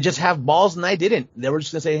do they just have balls and I didn't? They were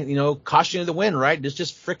just going to say, you know, caution to the wind, right?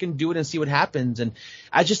 Just freaking do it and see what happens. And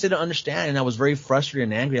I just didn't understand. And I was very frustrated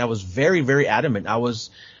and angry. I was very, very adamant.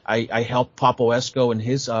 I helped Papo Esco in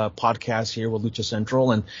his podcast here with Lucha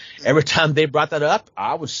Central. And every time they brought that up,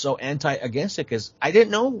 I was so against it because I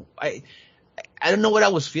didn't know. I didn't know what I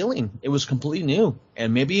was feeling. It was completely new.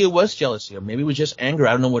 And maybe it was jealousy or maybe it was just anger.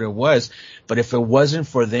 I don't know what it was. But if it wasn't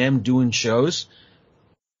for them doing shows,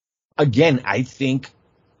 again, I think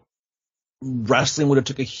wrestling would have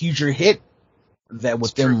took a huger hit that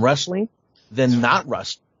with them wrestling than not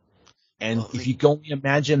wrestling. And if you can only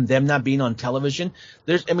imagine them not being on television,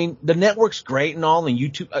 the network's great and all, and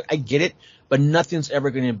YouTube, I get it, but nothing's ever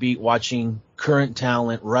going to beat watching current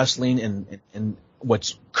talent wrestling and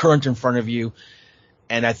what's current in front of you.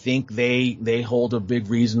 And I think they hold a big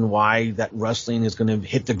reason why that wrestling is going to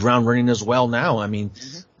hit the ground running as well now. I mean,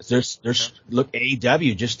 look,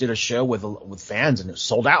 AEW just did a show with fans and it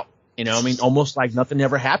sold out. You know, I mean, almost like nothing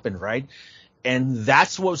ever happened, right? And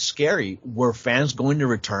that's what's scary. Were fans going to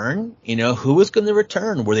return? You know, who was going to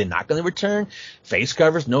return? Were they not going to return? Face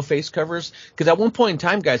covers, no face covers? Because at one point in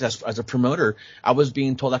time, guys, as a promoter, I was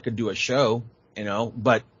being told I could do a show, you know,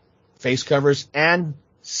 but face covers and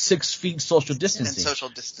 6 feet social distancing. And social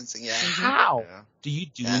distancing, yeah. How do you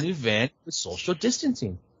do an event with social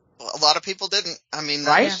distancing? Well, a lot of people didn't. I mean,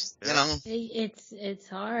 right? You know, it's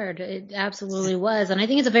hard. It absolutely was, and I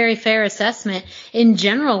think it's a very fair assessment in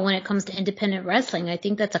general when it comes to independent wrestling. I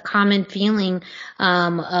think that's a common feeling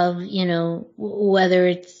of, you know, whether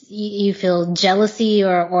it's you feel jealousy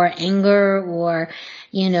or anger or,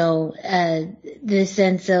 you know, the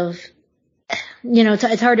sense of, you know,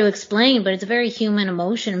 it's hard to explain, but it's a very human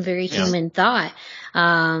emotion, very human thought.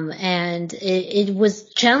 And it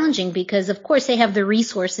was challenging because, of course, they have the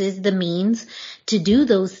resources, the means to do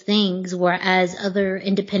those things, whereas other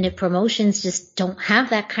independent promotions just don't have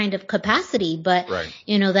that kind of capacity. But,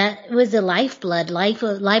 you know, that was the lifeblood. Live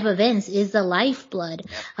events is the lifeblood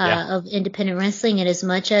of independent wrestling. And as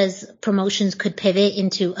much as promotions could pivot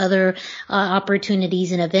into other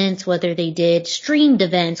opportunities and events, whether they did streamed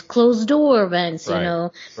events, closed door events, you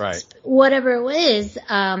know, whatever it was,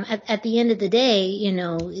 at the end of the day, you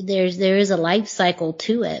know, there is a life cycle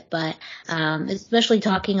to it, but especially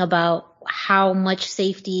talking about how much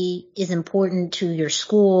safety is important to your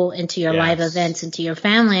school and to your live events and to your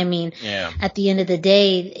family. I mean, at the end of the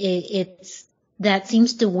day, it's that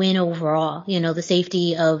seems to win overall, you know, the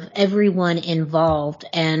safety of everyone involved.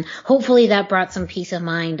 And hopefully that brought some peace of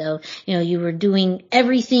mind of, you know, you were doing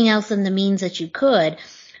everything else in the means that you could,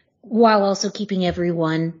 while also keeping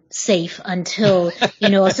everyone safe until, you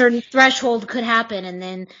know, a certain threshold could happen,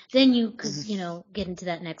 and then you could, you know, get into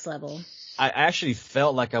that next level. I actually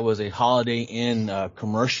felt like I was a Holiday Inn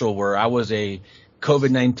commercial where I was a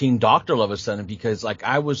COVID-19 doctor all of a sudden, because like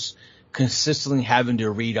I was consistently having to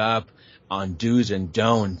read up on do's and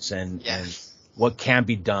don'ts and what can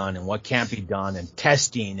be done and what can't be done, and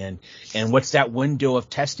testing and what's that window of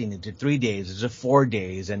testing? Is it 3 days? Is it 4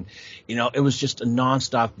 days? And, you know, it was just a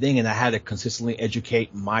nonstop thing, and I had to consistently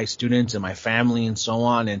educate my students and my family and so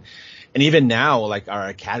on. And even now, like our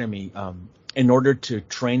academy, in order to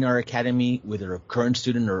train our academy, whether a current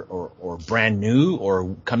student or brand new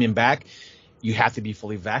or coming back, you have to be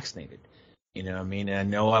fully vaccinated. You know what I mean? And I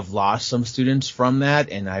know I've lost some students from that,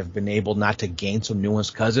 and I've been able not to gain some new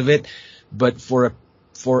ones because of it. But for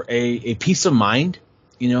a peace of mind,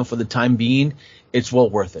 you know, for the time being, it's well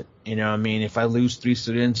worth it. You know what I mean? If I lose 3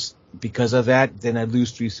 students because of that, then I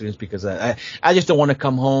lose 3 students because of that. I just don't want to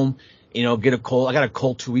come home, you know, get a cold. I got a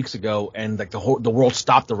cold 2 weeks ago, and like the world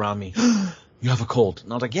stopped around me. You have a cold.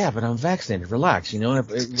 And I was like, yeah, but I'm vaccinated. Relax, you know,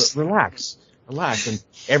 relax. And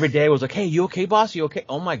every day I was like, hey, you okay, boss? You okay?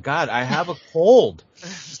 Oh my God, I have a cold.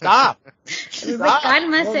 Stop.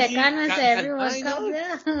 Cálmese. Everyone calm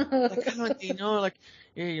down. Like, you know, like,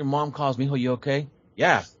 yeah, your mom calls me, oh, you okay?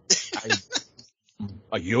 Yeah.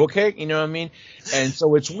 Are you okay? You know what I mean? And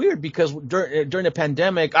so it's weird because during the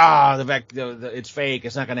pandemic, it's fake.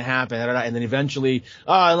 It's not going to happen. And then eventually,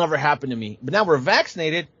 it'll never happen to me. But now we're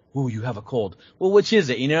vaccinated. Ooh, you have a cold. Well, which is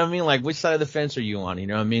it? You know what I mean? Like, which side of the fence are you on? You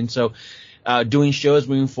know what I mean? So, doing shows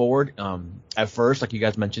moving forward. At first, like you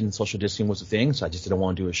guys mentioned, social distancing was a thing, so I just didn't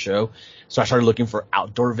want to do a show. So I started looking for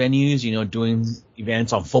outdoor venues, you know, doing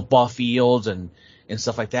events on football fields and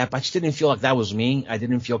stuff like that. But I just didn't feel like that was me. I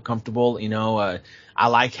didn't feel comfortable. You know, I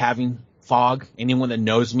like having fog. Anyone that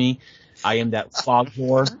knows me, I am that fog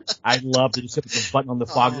whore. I love to just hit the button on the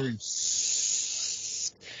fogger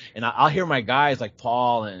and I'll hear my guys like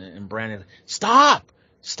Paul and Brandon, stop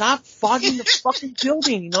fogging the fucking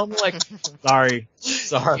building. You know, I'm like,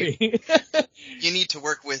 sorry. You need to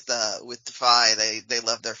work with Defy. They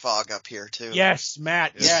love their fog up here too. Yes,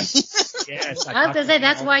 Matt. Yes. I was gonna say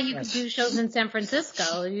that's why you can do shows in San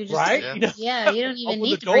Francisco. You just, right? Yeah, you don't even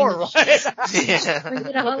need to bring the right? Bring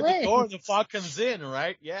it all in. The door, the fog comes in,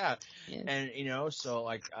 right? Yeah. And you know, so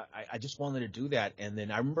like I just wanted to do that, and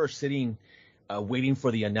then I remember sitting. Waiting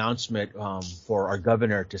for the announcement for our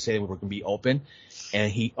governor to say we were going to be open, and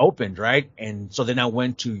he opened, right? And so then I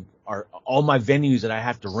went to all my venues that I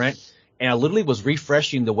have to rent, and I literally was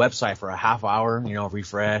refreshing the website for a half hour, you know,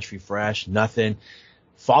 refresh, nothing.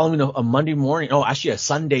 Following a Monday morning, actually a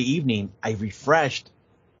Sunday evening, I refreshed,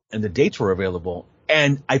 and the dates were available,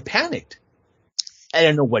 and I panicked. I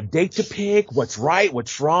didn't know what date to pick, what's right,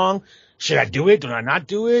 what's wrong. Should I do it? Do I not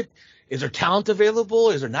do it? Is there talent available?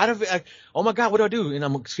 Is there not available? Oh my God, what do I do? And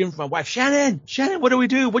I'm screaming for my wife, Shannon, what do we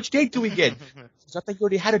do? Which date do we get? So I think you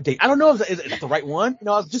already had a date. I don't know if is the right one. You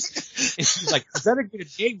know, and she's like, you better get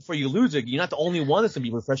a date before you lose it. You're not the only one that's going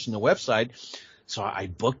to be refreshing the website. So I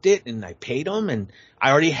booked it and I paid them, and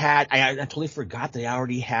I already had, I totally forgot that I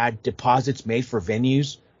already had deposits made for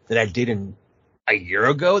venues that I did a year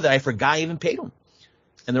ago that I forgot I even paid them.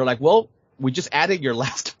 And they're like, well, we just added your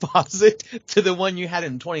last deposit to the one you had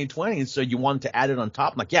in 2020, so you wanted to add it on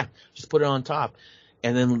top. I'm like, yeah, just put it on top.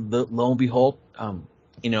 and then lo and behold,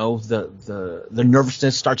 the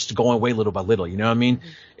nervousness starts to go away little by little. You know what I mean?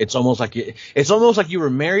 It's almost like you were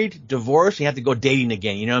married, divorced, and you have to go dating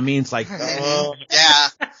again. You know what I mean? It's like, yeah,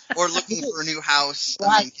 or looking for a new house.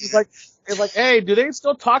 Right. It's like, hey, do they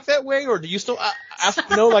still talk that way, or do you still ask?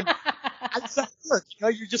 Like, how does that work?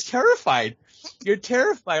 You're just terrified. You're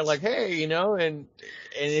terrified, like, hey, and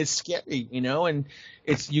it's scary, and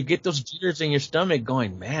you get those jitters in your stomach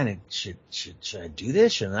going, man, should I do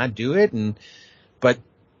this? Should I not do it? But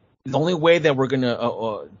the only way that we're going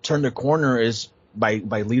to turn the corner is by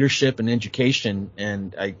leadership and education.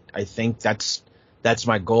 And I think that's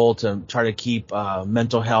my goal, to try to keep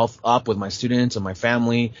mental health up with my students and my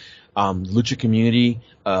family, lucha community,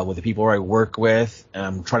 with the people I work with,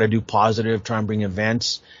 try to do positive, try and bring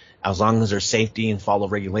events. As long as there's safety and follow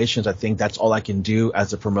regulations, I think that's all I can do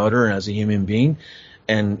as a promoter and as a human being.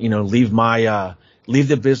 And, leave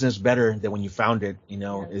the business better than when you found it,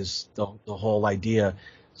 is the whole idea.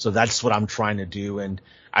 So that's what I'm trying to do. And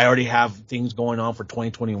I already have things going on for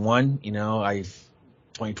 2021.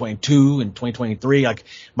 2022 and 2023. Like,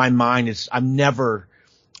 my mind is, I'm never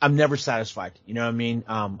satisfied. You know what I mean?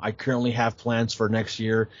 I currently have plans for next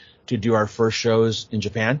year to do our first shows in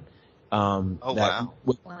Japan. That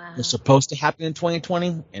was supposed to happen in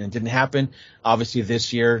 2020 and it didn't happen. Obviously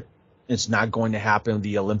this year it's not going to happen,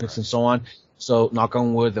 the Olympics and so on. So knock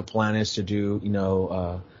on wood, the plan is to do,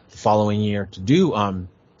 the following year to do,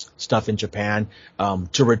 stuff in Japan,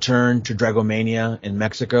 to return to Dragomania in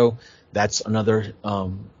Mexico. That's another,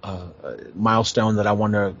 milestone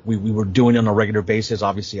that we were doing on a regular basis.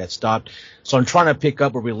 Obviously I stopped. So I'm trying to pick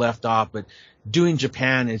up where we left off, but doing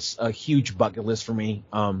Japan is a huge bucket list for me.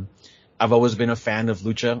 I've always been a fan of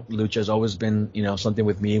lucha. Lucha has always been, something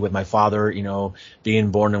with me, with my father,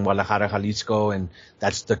 being born in Guadalajara, Jalisco, and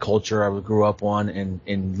that's the culture I grew up on,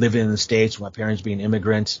 and living in the States, my parents being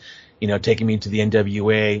immigrants, taking me to the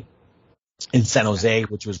NWA in San Jose,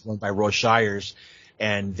 which was run by Roy Shires,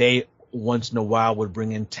 and they once in a while would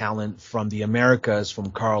bring in talent from the Americas,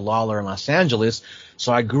 from Carl Lawler in Los Angeles.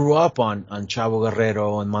 So I grew up on Chavo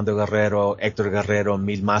Guerrero and Mando Guerrero, Hector Guerrero,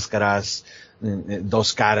 Mil Máscaras,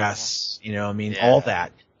 Dos Caras, all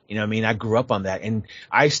that. I grew up on that, and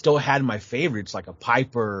I still had my favorites like a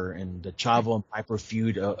Piper and the Chavo and Piper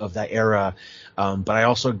feud of that era. But I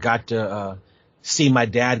also got to see my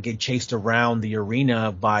dad get chased around the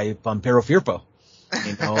arena by Pampero Firpo,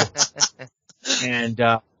 And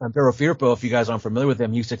Pampero Firpo, if you guys aren't familiar with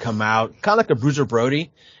him, he used to come out kind of like a Bruiser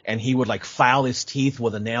Brody, and he would like file his teeth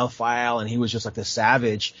with a nail file, and he was just like the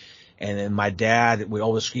savage. And then my dad would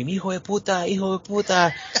always scream, "Hijo de puta, hijo de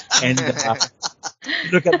puta," and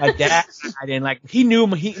look at my dad, and like he knew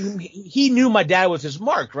my dad was his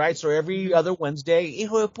mark, right? So every other Wednesday,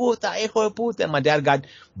 "Hijo de puta, hijo de puta," and my dad got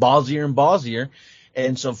ballsier and ballsier.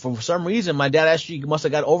 And so for some reason, my dad actually must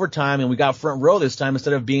have got overtime, and we got front row this time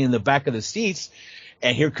instead of being in the back of the seats.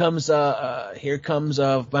 And here comes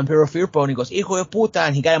Pampero Firpo, and he goes, "Hijo de puta,"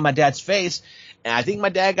 and he got in my dad's face. And I think my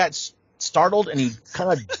dad got startled, and he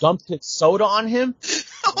kind of dumped his soda on him.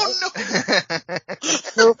 Oh no!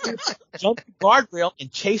 Jumped the guardrail and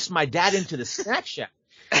chased my dad into the snack shack.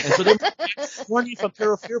 And so then running from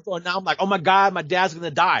Pampero Firpo, and now I'm like, oh my God, my dad's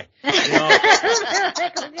gonna die. Pampero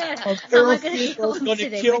Firpo's gonna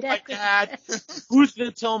kill my dad. Who's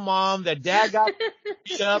gonna tell mom that dad got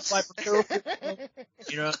beat up by Pampero Firpo?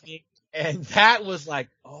 You know what I mean? And that was like,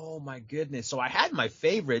 oh my goodness. So I had my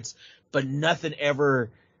favorites, but nothing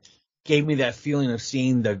ever gave me that feeling of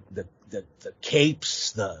seeing the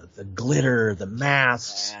capes, the glitter, the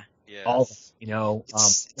masks, all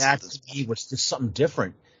that to me was just something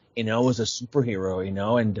different, as a superhero,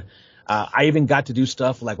 and I even got to do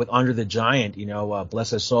stuff like with Andre the Giant, bless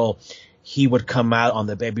his soul. He would come out on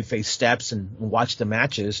the babyface steps and watch the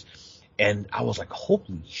matches, and I was like,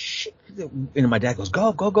 holy shit. And my dad goes,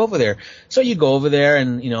 go over there. So you go over there,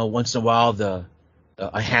 and once in a while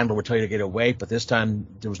a handler would tell you to get away, but this time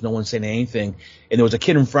there was no one saying anything. And there was a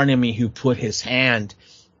kid in front of me who put his hand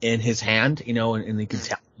in his hand, and he could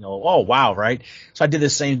tell, oh wow, right? So I did the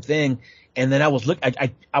same thing. And then I was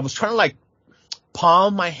I was trying to like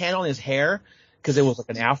palm my hand on his hair because it was like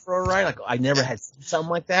an afro, right? Like I never had seen something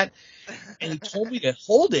like that. And he told me to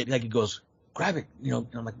hold it. Like he goes, grab it, and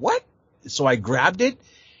I'm like, what? So I grabbed it,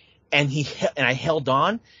 and I held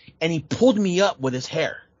on, and he pulled me up with his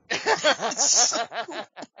hair.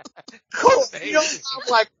 Cool. I'm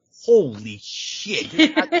like, holy shit.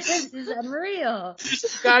 This is unreal.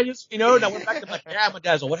 This guy just, and I went back to my dad. My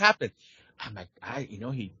dad's like, what happened? I'm like,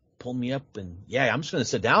 he pulled me up, and I'm just going to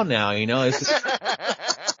sit down now, It's just,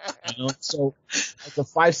 So as a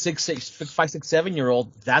 5, 6,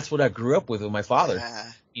 7-year-old, that's what I grew up with my father.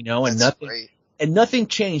 And nothing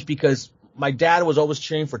changed because my dad was always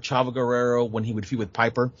cheering for Chavo Guerrero when he would feud with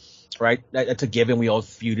Piper, right? That's a given. We all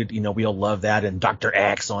feuded, we all love that, and Dr.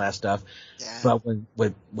 X and all that stuff. Yeah.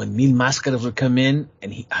 But when Mil Máscaras would come in,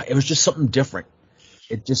 and it was just something different.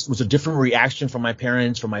 It just was a different reaction from my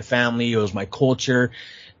parents, from my family. It was my culture.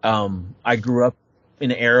 I grew up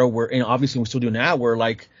in an era where, and obviously we still do now, where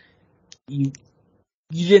like you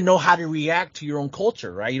didn't know how to react to your own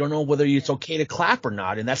culture, right? You don't know whether it's okay to clap or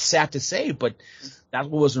not, and that's sad to say, but that's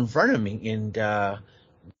what was in front of me. And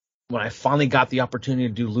when I finally got the opportunity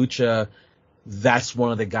to do lucha, that's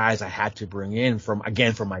one of the guys I had to bring in from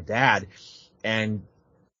my dad, and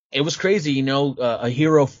it was crazy, a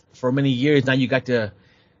hero for many years. Now you got to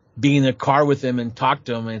be in the car with him and talk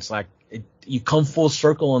to him, and it's like you come full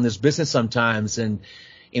circle in this business sometimes, and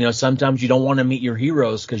sometimes you don't want to meet your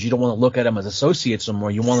heroes because you don't want to look at them as associates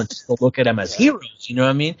anymore. You want to look at them as heroes. You know what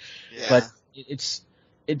I mean? Yeah. But this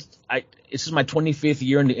is my 25th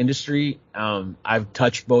year in the industry. I've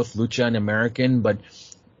touched both lucha and American, but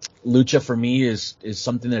lucha for me is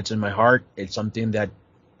something that's in my heart. It's something that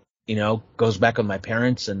goes back with my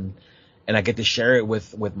parents, and I get to share it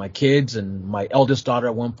with my kids. And my eldest daughter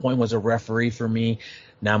at one point was a referee for me.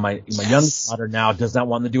 Now my youngest daughter now does not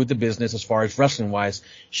want to do with the business as far as wrestling wise.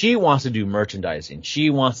 She wants to do merchandising.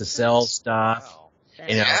 She wants to sell stuff.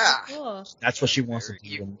 Wow. Cool. That's what she wants to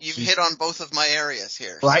do. You've hit on both of my areas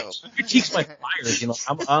here. Right. So. She critiques my flyers.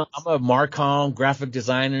 I'm a Marcom graphic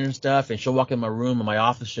designer and stuff. And she'll walk in my room in my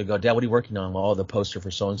office. She'll go, "Dad, what are you working on?" "Oh, the poster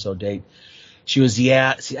for so-and-so date." She was,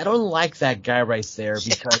 "Yeah, see, I don't like that guy right there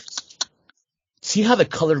because see how the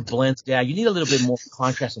color blends? Dad, you need a little bit more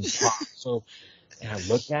contrast and pop." So, and I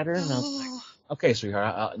looked at her and I was like, "Okay,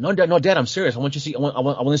 sweetheart, no, Dad, I'm serious. I want you to see. I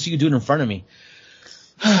want to see you do it in front of me."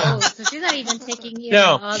 Oh, so she's not even taking you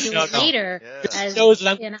all the way later. Yeah. As knows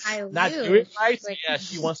that I'm not doing it right. Like, yeah,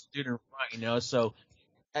 she wants to do it in front, So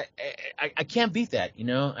I can't beat that,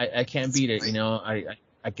 I can't beat it,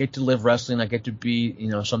 I get to live wrestling. I get to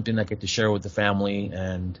be, something I get to share with the family,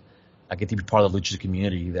 and I get to be part of the lucha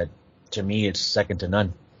community that, to me, it's second to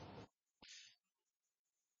none.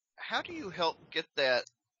 How do you help get that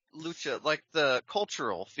lucha, like the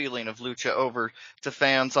cultural feeling of lucha, over to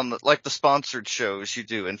fans on the sponsored shows you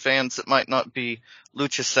do, and fans that might not be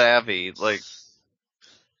lucha savvy? Like,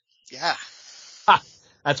 yeah,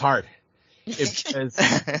 that's hard. That's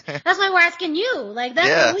why we're asking you. Like,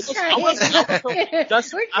 that's what we try. I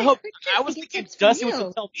was thinking Dusty was going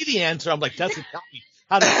to tell me the answer. I'm like, Dusty, tell me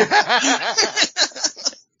how to.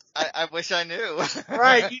 I wish I knew.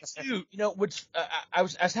 Right, you too. I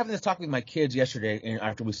was having this talk with my kids yesterday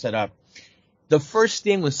after we set up. The first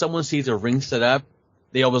thing when someone sees a ring set up,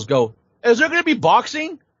 they always go, "Is there going to be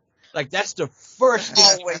boxing?" Like, that's the first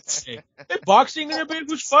thing. Hey, boxing going to be?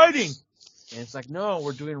 Who's fighting? And it's like, "No,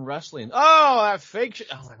 we're doing wrestling." "Oh, that fake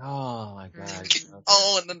shit." I'm like, "Oh my God."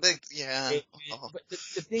 Oh, and then But the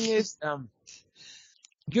thing is,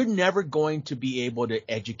 you're never going to be able to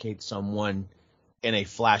educate someone in a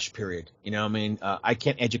flash period. I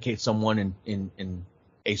can't educate someone in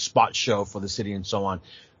a spot show for the city and so on.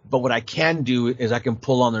 But what I can do is I can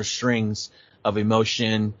pull on their strings of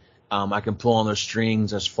emotion. I can pull on their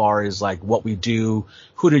strings as far as like what we do,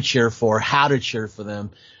 who to cheer for, how to cheer for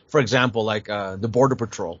them. For example, like the Border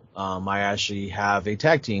Patrol. I actually have a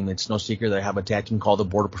tag team. It's no secret that I have a tag team called the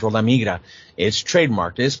Border Patrol La Migra. It's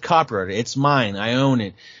trademarked. It's copyrighted. It's mine. I own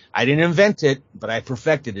it. I didn't invent it, but I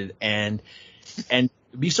perfected it. And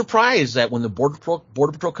be surprised that when the Border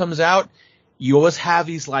Patrol comes out, you always have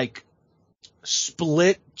these like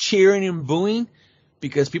split cheering and booing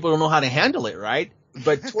because people don't know how to handle it, right?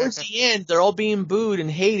 But towards the end, they're all being booed and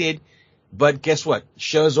hated. But guess what?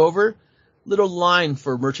 Show's over. Little line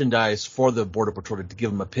for merchandise for the Border Patrol to give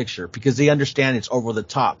them a picture because they understand it's over the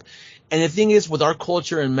top. And the thing is, with our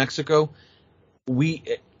culture in Mexico,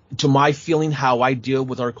 to my feeling, how I deal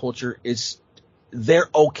with our culture is they're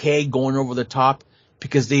okay going over the top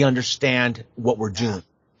because they understand what we're doing.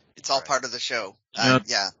 It's all part of the show.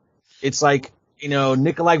 It's like,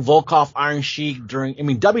 Nikolai Volkov, Iron Sheik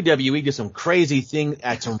WWE did some crazy thing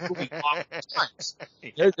at some really awful times.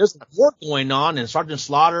 There's war going on, and Sergeant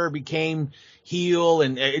Slaughter became heel,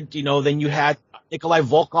 and then you had Nikolai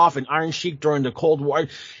Volkov and Iron Sheik during the Cold War.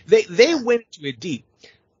 They went into it deep.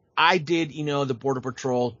 I did, the Border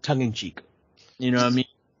Patrol tongue in cheek. You know what I mean?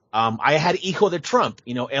 I had Hijo de Trump,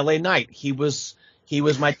 LA Knight. He was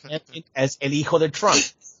my champion as El Hijo de Trump.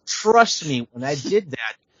 Trust me, when I did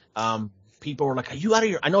that, people were like, "Are you out of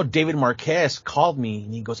your?" I know David Marquez called me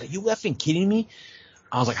and he goes, "Are you effing kidding me?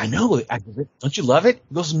 I was like, I know. I go, don't you love it?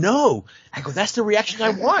 He goes, no. I go, that's the reaction I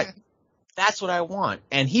want. That's what I want.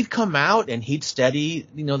 And he'd come out and he'd study,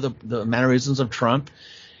 the mannerisms of Trump.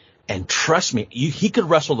 And trust me, he could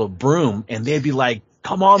wrestle the broom and they'd be like,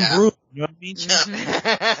 come on, broom. You know what I mean?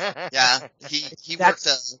 Yeah. He worked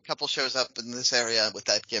a couple shows up in this area with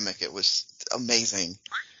that gimmick. It was amazing.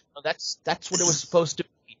 That's what it was supposed to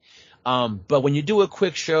be. But when you do a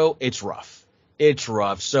quick show, it's rough. It's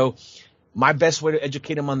rough. So my best way to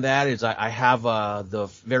educate him on that is I have the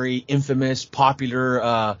very infamous,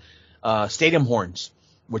 popular stadium horns,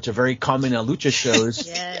 which are very common in lucha shows.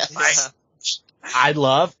 Yes. I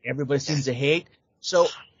love. Everybody seems to hate. So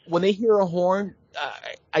when they hear a horn,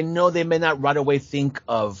 I know they may not right away think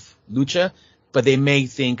of lucha, but they may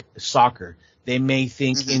think soccer. They may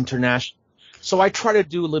think international. So I try to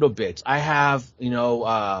do little bits. I have,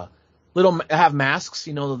 I have masks,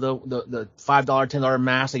 the $5, $10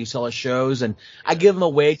 masks that you sell at shows, and I give them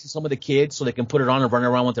away to some of the kids so they can put it on and run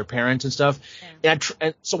around with their parents and stuff. Yeah.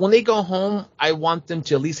 And so when they go home, I want them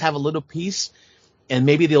to at least have a little piece, and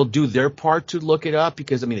maybe they'll do their part to look it up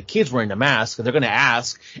because, the kids wearing the mask, they're going to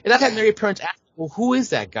ask. And I've had many parents ask, well, who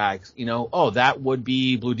is that guy? Oh, that would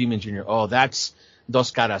be Blue Demon Jr. Oh, that's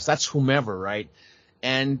Dos Caras. That's whomever, right?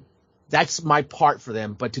 And that's my part for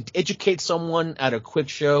them. But to educate someone at a quick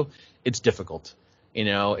show, it's difficult.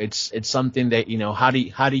 It's something that,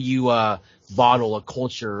 how do you bottle a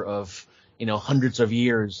culture of, hundreds of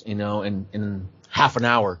years, in half an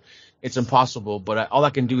hour? It's impossible, but all I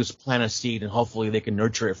can do is plant a seed and hopefully they can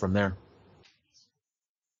nurture it from there.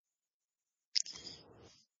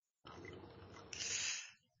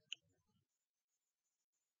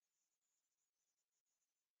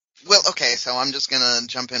 Well, okay, so I'm just gonna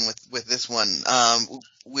jump in with this one.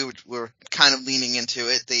 We were kind of leaning into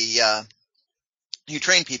it. You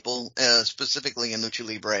train people, specifically in Lucha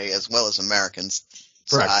Libre as well as American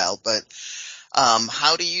style, but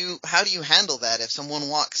how do you handle that if someone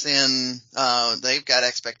walks in, they've got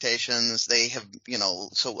expectations, they have,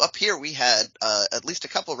 so up here we had at least a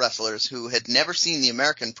couple wrestlers who had never seen the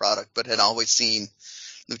American product but had always seen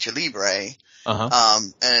Lucha Libre.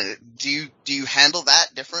 And do you handle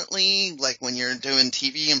that differently? Like when you're doing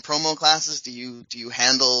TV and promo classes, do you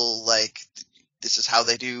handle like this is how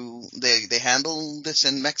they handle this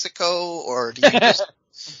in Mexico, or do you just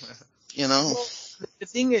Well, the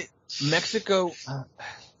thing is, Mexico,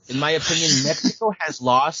 in my opinion, Mexico has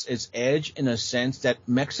lost its edge in a sense that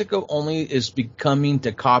Mexico only is becoming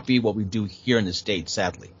to copy what we do here in the States,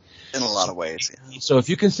 sadly. In a lot of ways. Yeah. So if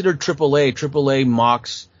you consider AAA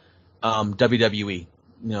mocks WWE,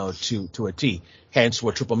 to a T. Hence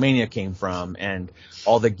where Triple Mania came from and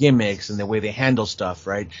all the gimmicks and the way they handle stuff,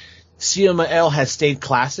 right? CMLL has stayed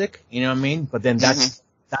classic, you know what I mean? But then that's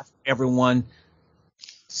everyone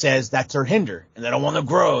says that's their hinder and they don't want to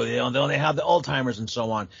grow. They only have the old timers and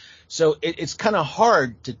so on. So it's kind of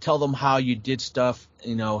hard to tell them how you did stuff,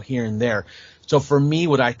 here and there. So for me,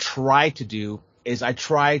 what I try to do is I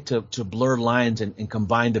try to blur lines and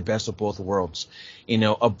combine the best of both worlds. A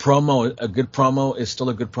good promo is still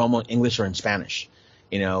a good promo in English or in Spanish.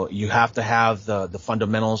 You have to have the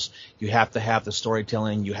fundamentals. You have to have the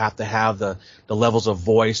storytelling. You have to have the levels of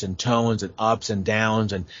voice and tones and ups and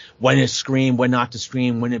downs and when to scream, when not to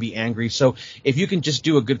scream, when to be angry. So if you can just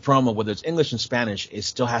do a good promo, whether it's English and Spanish, it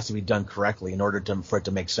still has to be done correctly in order for it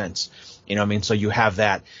to make sense. You know what I mean? So you have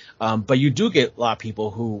that. But you do get a lot of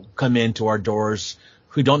people who come into our doors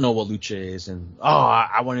who don't know what lucha is and,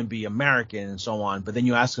 I want to be American and so on. But then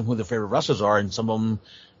you ask them who their favorite wrestlers are and some of them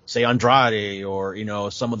say Andrade or,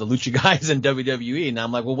 some of the lucha guys in WWE. And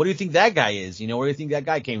I'm like, well, what do you think that guy is? Where do you think that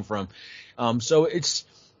guy came from? So it's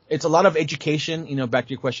a lot of education, back to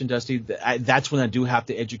your question, Dusty. That's when I do have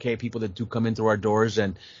to educate people that do come in through our doors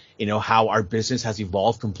and, how our business has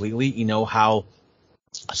evolved completely. How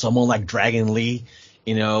someone like Dragon Lee,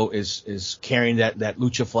 is carrying that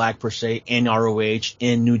lucha flag per se in ROH,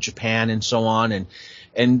 in New Japan and so on.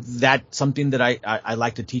 And that's something that I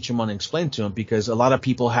like to teach them on and explain to them because a lot of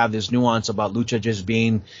people have this nuance about lucha just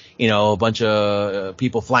being, a bunch of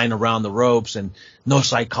people flying around the ropes and no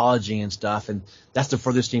psychology and stuff. And that's the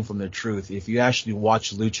furthest thing from the truth. If you actually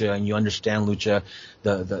watch lucha and you understand lucha,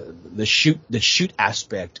 the shoot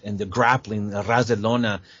aspect and the grappling, the ras de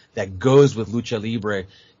lona that goes with lucha libre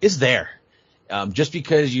is there. Just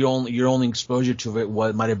because your only exposure to it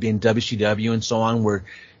might have been WCW and so on, where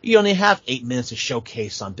you only have 8 minutes to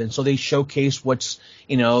showcase something. So they showcase what's,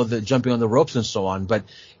 the jumping on the ropes and so on. But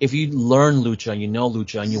if you learn lucha and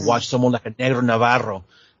lucha and you watch someone like a Negro Navarro,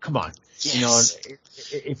 come on. Yes.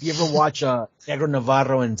 If you ever watch Negro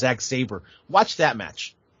Navarro and Zack Sabre, watch that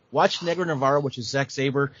match. Watch Negro Navarro, which is Zack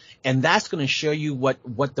Sabre, and that's going to show you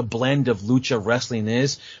what the blend of lucha wrestling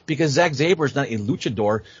is, because Zack Sabre is not a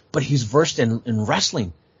luchador, but he's versed in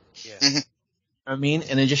wrestling. Yeah. I mean,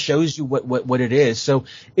 and it just shows you what it is. So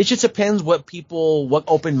it just depends what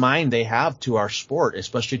open mind they have to our sport,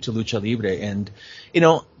 especially to lucha libre. And,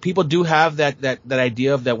 people do have that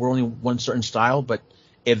idea of that we're only one certain style, but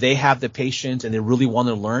if they have the patience and they really want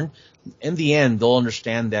to learn, in the end, they'll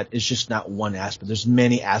understand that it's just not one aspect. There's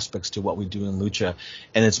many aspects to what we do in lucha,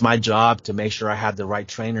 and it's my job to make sure I have the right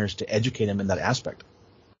trainers to educate them in that aspect.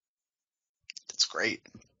 That's great.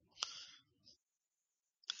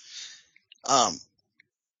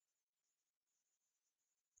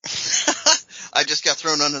 I just got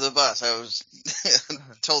thrown under the bus. I was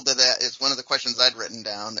told that is one of the questions I'd written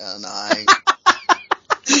down, and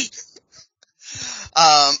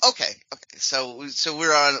okay. So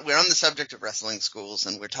we're on the subject of wrestling schools,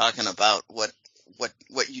 and we're talking about what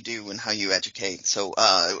you do and how you educate. So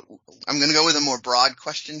I'm going to go with a more broad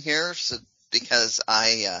question here, because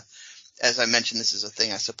as I mentioned, this is a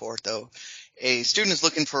thing I support, though. A student is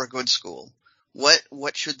looking for a good school.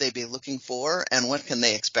 What should they be looking for, and what can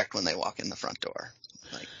they expect when they walk in the front door?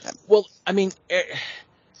 Well, I mean,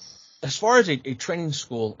 as far as a training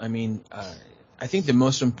school, I mean, I think the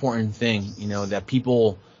most important thing, that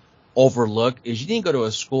people overlook is you need to go to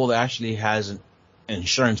a school that actually has an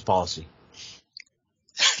insurance policy.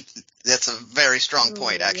 That's a very strong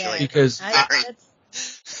point, actually. Yeah. Because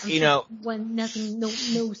when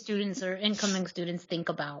no students or incoming students think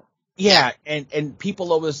about. Yeah, and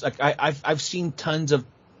people always I've seen tons of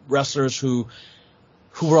wrestlers who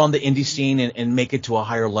were on the indie scene and make it to a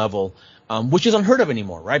higher level, which is unheard of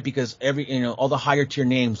anymore, right? Because all the higher tier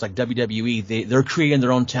names like WWE, they're creating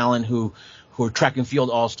their own talent who are track and field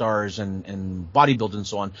all-stars and bodybuilders and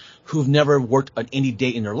so on, who've never worked an indie day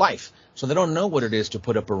in their life. So they don't know what it is to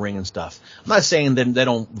put up a ring and stuff. I'm not saying that they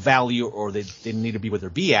don't value or they need to be where they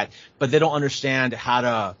be at, but they don't understand how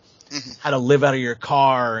to live out of your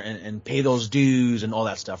car and pay those dues and all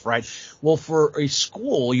that stuff, right? Well, for a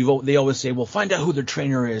school, they always say, well, find out who their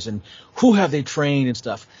trainer is and who have they trained and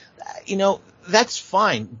stuff. That's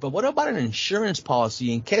fine. But what about an insurance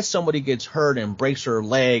policy in case somebody gets hurt and breaks her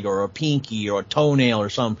leg or a pinky or a toenail or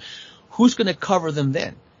something? Who's going to cover them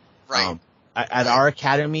then? Right. At our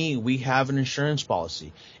academy, we have an insurance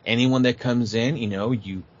policy. Anyone that comes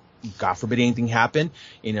in, God forbid anything happen,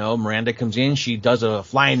 Miranda comes in, she does a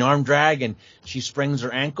flying arm drag and she sprains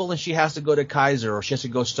her ankle and she has to go to Kaiser or she has to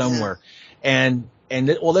go somewhere. And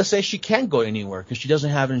let's say she can't go anywhere because she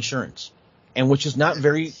doesn't have insurance. And which is not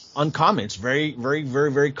very uncommon. It's very, very,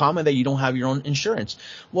 very, very common that you don't have your own insurance.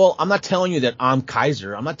 Well, I'm not telling you that I'm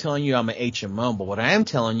Kaiser. I'm not telling you I'm an HMO. But what I am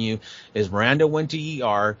telling you is Miranda went to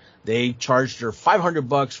ER. They charged her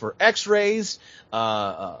 $500 for X-rays, 2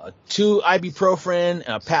 ibuprofen,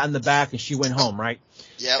 a pat on the back, and she went home, right?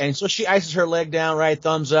 Yeah. And so she ices her leg down, right?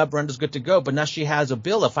 Thumbs up. Miranda's good to go. But now she has a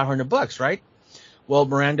bill of $500, right? Well,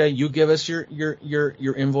 Miranda, you give us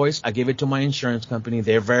your invoice. I give it to my insurance company.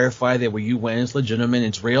 They verify that where you went is legitimate,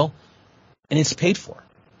 it's real, and it's paid for.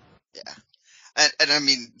 Yeah, and I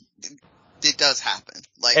mean, it does happen.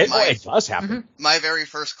 It does happen. My very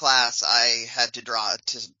first class, I had to draw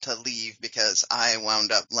to leave because I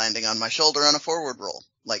wound up landing on my shoulder on a forward roll.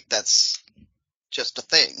 That's just a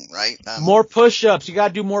thing, right? More push-ups. You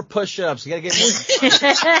gotta do more push-ups. You gotta get more.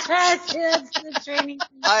 That's the training.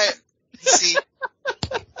 See,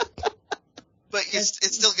 but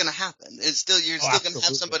it's still going to happen. You're still going to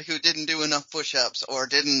have somebody who didn't do enough push-ups or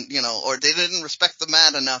didn't, or they didn't respect the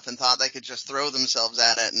mat enough and thought they could just throw themselves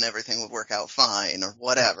at it and everything would work out fine or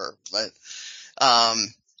whatever. But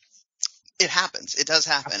it happens. It does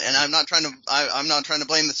happen, and I'm not trying to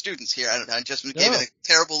blame the students here. I just gave it a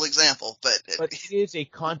terrible example, but it is a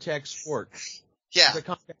contact sport. Yeah, it's a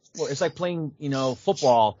contact sport. It's like playing,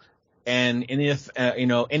 football. And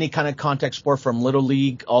any kind of contact sport from little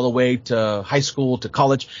league all the way to high school to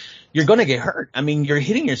college, you're going to get hurt. I mean, you're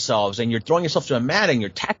hitting yourselves and you're throwing yourself to a mat and you're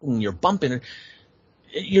tackling, you're bumping.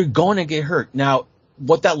 You're going to get hurt. Now,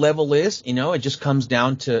 what that level is, it just comes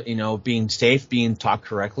down to, being safe, being taught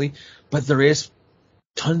correctly. But there is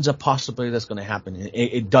tons of possibility that's going to happen.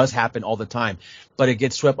 It does happen all the time, but it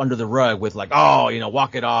gets swept under the rug with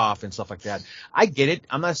walk it off and stuff like that. I get it.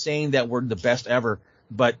 I'm not saying that we're the best ever,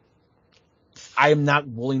 but I am not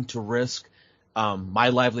willing to risk my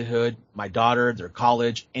livelihood, my daughter, their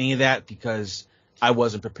college, any of that because I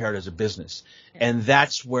wasn't prepared as a business. And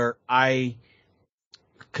that's where I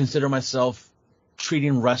consider myself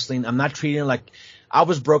treating wrestling. I'm not treating it like I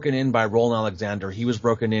was broken in by Roland Alexander. He was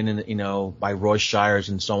broken in, by Roy Shires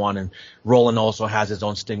and so on. And Roland also has his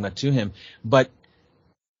own stigma to him. But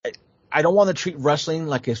I don't want to treat wrestling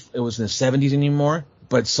like if it was in the 70s anymore,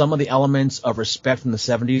 but some of the elements of respect from the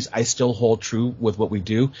 70s, I still hold true with what we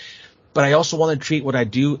do. But I also want to treat what I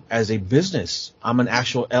do as a business. I'm an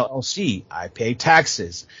actual LLC. I pay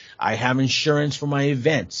taxes. I have insurance for my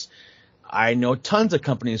events. I know tons of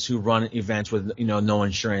companies who run events with, no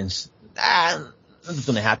insurance. Nothing's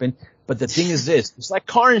going to happen. But the thing is this, it's like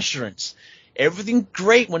car insurance. Everything's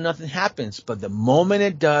great when nothing happens. But the moment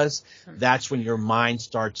it does, that's when your mind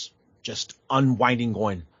starts just unwinding,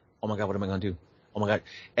 going, oh my God, what am I going to do? Oh my God.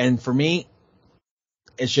 And for me,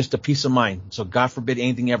 it's just a peace of mind. So God forbid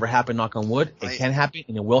anything ever happen, knock on wood. It can happen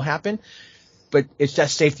and it will happen, but it's that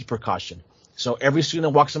safety precaution. So every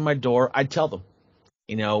student that walks in my door, I tell them,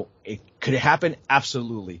 could it happen?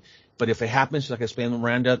 Absolutely. But if it happens, like I explained to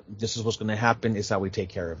Miranda, this is what's going to happen. It's how we take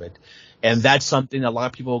care of it. And that's something that a lot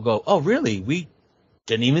of people will go, oh, really? We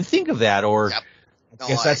didn't even think of that. Or yep. I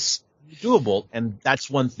guess that's doable. And that's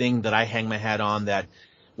one thing that I hang my hat on, that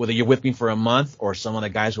whether you're with me for a month or some of the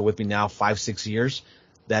guys who are with me now 5-6 years,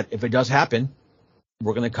 that if it does happen,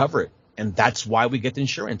 we're going to cover it. And that's why we get the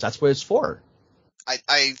insurance. That's what it's for.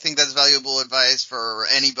 I think that's valuable advice for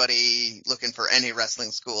anybody looking for any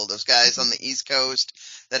wrestling school. Those guys on the East Coast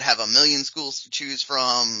that have a million schools to choose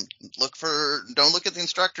from, don't look at the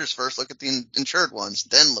instructors first, look at the insured ones,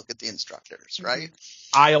 then look at the instructors, right?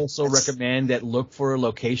 I also recommend that look for a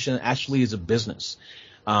location actually is a business.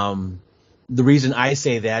 The reason I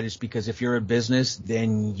say that is because if you're a business,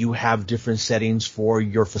 then you have different settings for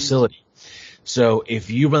your facility. So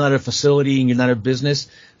if you run out of facility and you're not a business,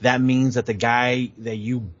 that means that the guy that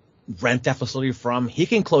you rent that facility from, he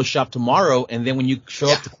can close shop tomorrow. And then when you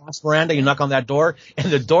show up to class, Miranda, you knock on that door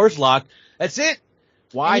and the door's locked. That's it.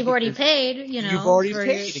 Why? And you've already paid, You've already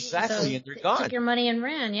paid, exactly, so and they're gone. Took your money and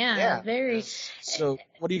ran, very. So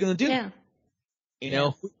what are you going to do?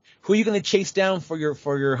 Yeah. Who are you going to chase down for your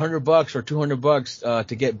 $100 or $200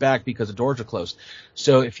 to get back because the doors are closed?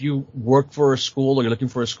 So if you work for a school or you're looking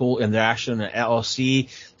for a school and they're actually in an LLC,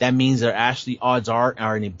 that means they're actually odds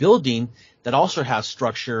are in a building that also has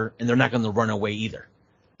structure, and they're not going to run away either.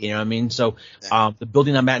 You know what I mean? So the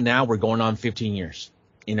building I'm at now, we're going on 15 years.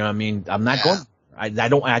 You know what I mean? I'm not going. I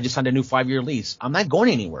just signed a new 5-year lease. I'm not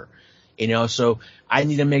going anywhere. So I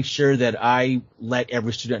need to make sure that I let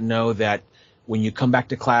every student know that when you come back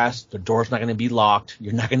to class, the door's not going to be locked.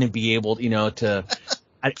 You're not going to be able, to,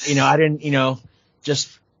 I didn't,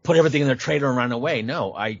 just put everything in their trailer and run away.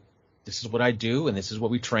 No, this is what I do, and this is what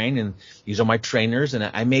we train, and these are my trainers, and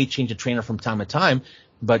I may change a trainer from time to time,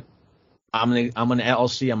 but I'm an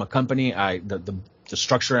LLC, I'm a company. The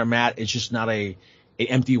structure I'm at is just not a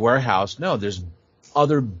empty warehouse. No, there's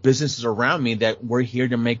other businesses around me that we're here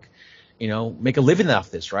to make a living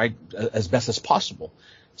off this, right? As best as possible.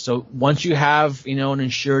 So once you have, an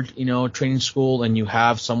insured, training school, and you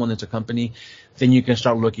have someone that's a company, then you can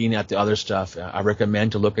start looking at the other stuff. I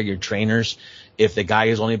recommend to look at your trainers. If the guy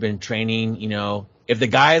has only been training, if the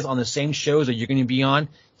guy is on the same shows that you're going to be on,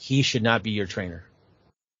 he should not be your trainer,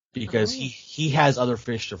 because he has other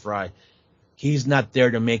fish to fry. He's not there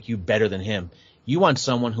to make you better than him. You want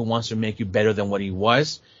someone who wants to make you better than what he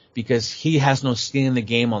was, because he has no skin in the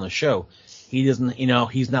game on the show. He doesn't,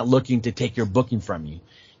 he's not looking to take your booking from you.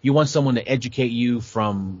 You want someone to educate you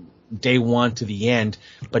from day one to the end,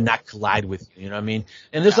 but not collide with you. You know what I mean?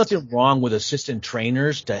 And there's nothing wrong with assistant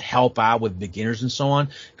trainers to help out with beginners and so on,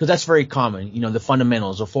 because that's very common. The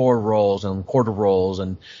fundamentals, the forward rolls and quarter rolls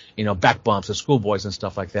and, back bumps and schoolboys and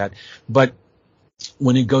stuff like that. But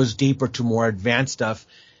when it goes deeper to more advanced stuff,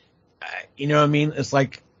 you know what I mean? It's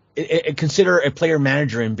like, consider a player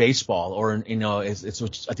manager in baseball, or,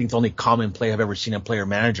 it's I think the only common play I've ever seen a player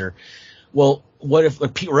manager. Well, what if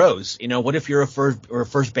Pete Rose? What if you're a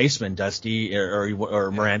first baseman, Dusty or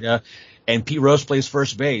Miranda, and Pete Rose plays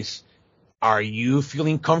first base? Are you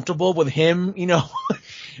feeling comfortable with him,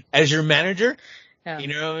 as your manager? Yeah. You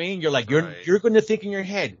know what I mean? You're like, you're going to think in your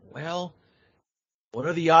head, well, what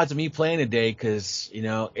are the odds of me playing today? Because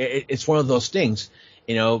it's one of those things.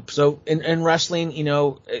 So in wrestling,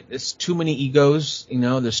 it's too many egos.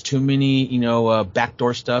 There's too many,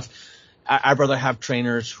 backdoor stuff. I'd rather have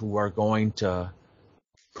trainers who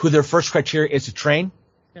their first criteria is to train,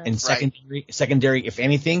 and secondary, if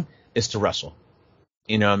anything, is to wrestle.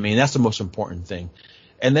 That's the most important thing.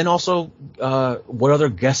 And then also, what other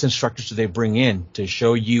guest instructors do they bring in to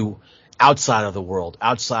show you outside of the world,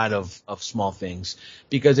 outside of small things?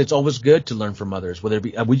 Because it's always good to learn from others. Whether it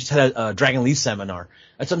be, we just had a Dragon Lee seminar.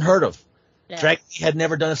 That's unheard of. Yeah. Dragon Lee had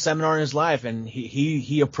never done a seminar in his life, and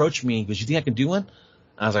he approached me and goes, "You think I can do one?"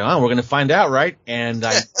 I was like, "Oh, we're going to find out, right?" And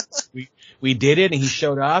we did it, and he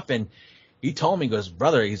showed up, and he told me, he goes,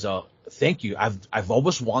 "Brother," he's thank you. I've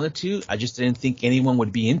always wanted to. I just didn't think anyone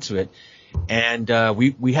would be into it. And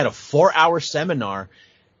we had a 4-hour seminar,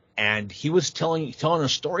 and he was telling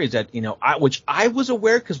us stories that, which I was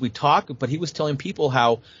aware because we talked, but he was telling people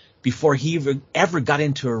how before he ever got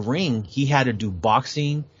into a ring, he had to do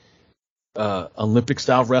boxing, Olympic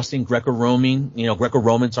style wrestling, Greco-Roman,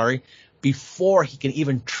 before he can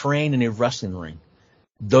even train in a wrestling ring.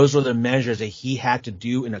 Those were the measures that he had to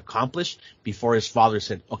do and accomplish before his father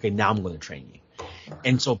said, okay, now I'm going to train you.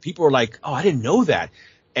 And so people were like, oh, I didn't know that.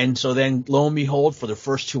 And so then lo and behold, for the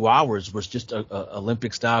first 2 hours was just a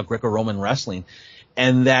Olympic style Greco-Roman wrestling.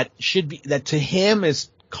 And that to him is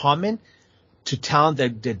common. To talent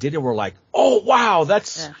that did it were like, oh, wow,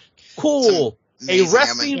 that's cool. A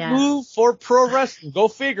wrestling move for pro wrestling. Go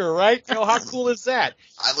figure, right? How cool is that?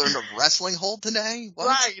 I learned a wrestling hold today. What?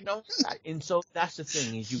 Right, And so that's the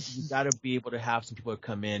thing is you got to be able to have some people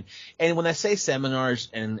come in. And when I say seminars,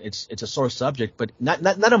 and it's a sore subject, but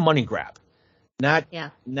not a money grab,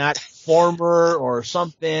 not former or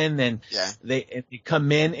something. And they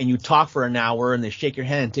come in and you talk for an hour and they shake your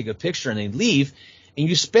hand and take a picture and they leave, and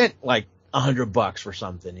you spent like $100 for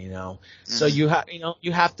something, Mm-hmm. So you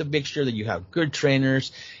have to make sure that you have good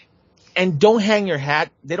trainers, and don't hang your hat.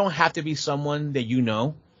 They don't have to be someone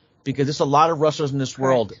that because there's a lot of wrestlers in this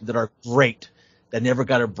world that are great, that never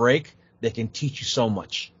got a break, that can teach you so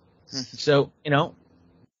much. So,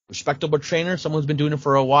 respectable trainer, someone who's been doing it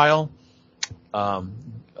for a while,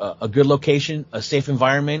 a good location, a safe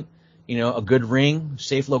environment, a good ring,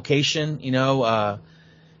 safe location,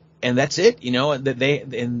 and that's it,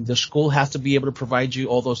 and the school has to be able to provide you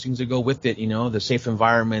all those things that go with it, the safe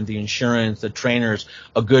environment, the insurance, the trainers,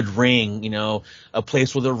 a good ring, a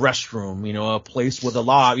place with a restroom, a place with a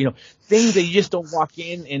lobby, things that you just don't walk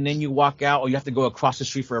in and then you walk out, or you have to go across the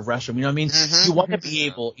street for a restroom. You know what I mean? Mm-hmm. You want to be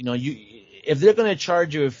able, if they're going to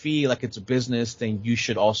charge you a fee like it's a business, then you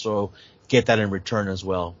should also get that in return as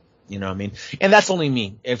well. You know what I mean? And that's only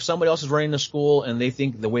me. If somebody else is running the school and they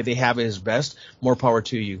think the way they have it is best, more power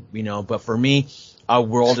to you, But for me, our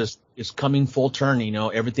world is coming full turn,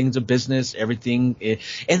 Everything's a business, everything.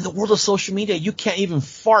 In the world of social media, you can't even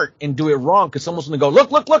fart and do it wrong because someone's going to go,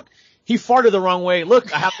 look, he farted the wrong way.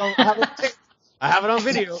 Look, I have it on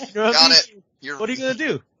video. You know what I mean? What are you going to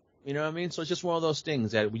do? You know what I mean? So it's just one of those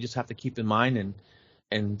things that we just have to keep in mind,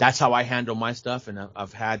 and that's how I handle my stuff. And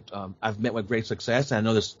I've met with great success. And I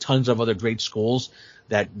know there's tons of other great schools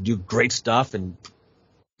that do great stuff and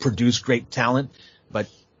produce great talent. But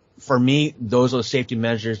for me, those are the safety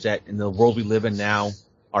measures that in the world we live in now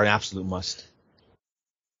are an absolute must.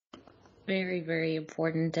 Very, very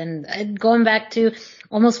important. And going back to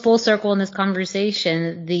almost full circle in this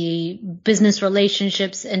conversation, the business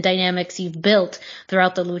relationships and dynamics you've built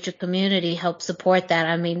throughout the Lucha community help support that.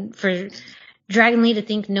 I mean, for Dragon Lee to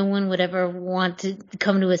think no one would ever want to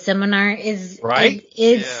come to a seminar is insane.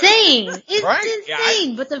 It's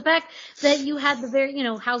insane. But the fact that you had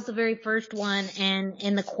how's the very first one,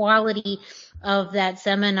 and the quality of that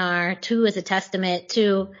seminar too is a testament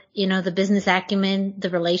to, the business acumen, the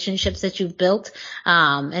relationships that you've built,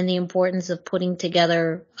 and the importance of putting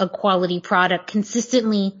together a quality product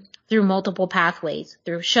consistently through multiple pathways,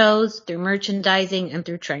 through shows, through merchandising, and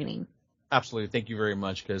through training. Absolutely. Thank you very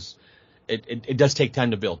much, because it does take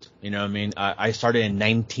time to build. You know what I mean? I started in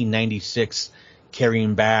 1996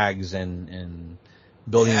 carrying bags and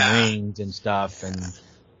building rings and stuff. And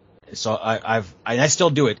so I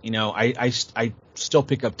still do it. I still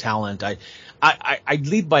pick up talent. I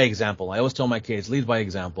lead by example. I always tell my kids, lead by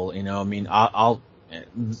example. I mean, I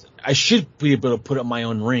should be able to put up my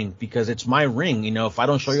own ring because it's my ring. If I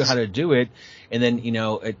don't show you how to do it, and then,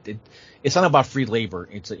 it's not about free labor.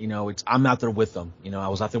 I'm out there with them. I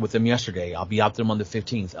was out there with them yesterday. I'll be out there on the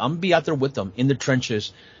 15th. I'm gonna be out there with them in the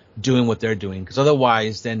trenches doing what they're doing. Because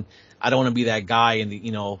otherwise, then I don't want to be that guy in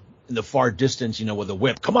the far distance, with a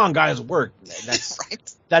whip. Come on, guys, work.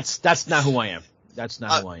 That's not who I am. That's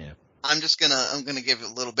not who I am. I'm gonna give a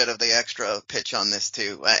little bit of the extra pitch on this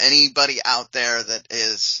too. Anybody out there that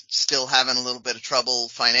is still having a little bit of trouble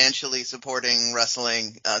financially supporting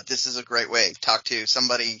wrestling, this is a great way. Talk to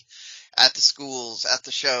somebody at the schools, at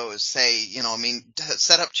the shows, say,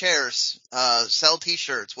 set up chairs, sell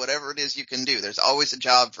t-shirts, whatever it is you can do. There's always a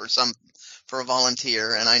job for a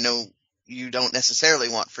volunteer. And I know you don't necessarily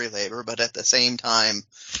want free labor, but at the same time,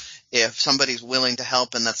 if somebody's willing to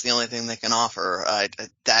help and that's the only thing they can offer,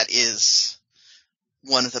 that is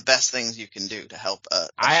one of the best things you can do to help.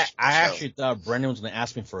 I actually thought Brendan was going to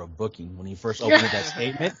ask me for a booking when he first opened that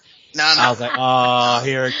statement. No. I was like, oh,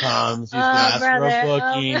 here it comes. He's going to ask for a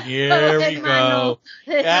booking. Here we go.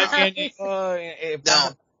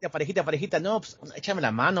 parejita. No, pues, échame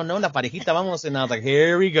la mano, no, la parejita, vamos. And I was like,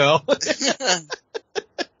 here we go.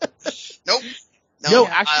 Nope. No,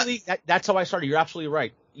 actually, that's how I started. You're absolutely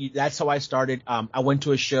right. That's how I started. I went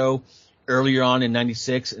to a show earlier on in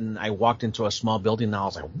 96 and I walked into a small building and I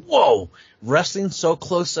was like, whoa, wrestling's so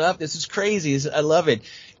close up. This is crazy. I love it.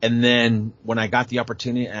 And then when I got the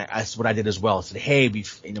opportunity, that's what I did as well. I said, hey,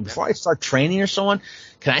 before I start training or so on,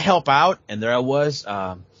 can I help out? And there I was,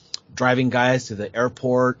 driving guys to the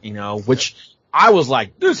airport, which I was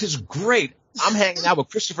like, this is great. I'm hanging out with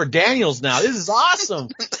Christopher Daniels now. This is awesome.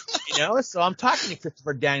 So I'm talking to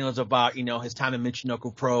Christopher Daniels about, his time in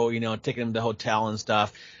Michinoku Pro, taking him to the hotel and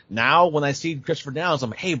stuff. Now, when I see Christopher Daniels, I'm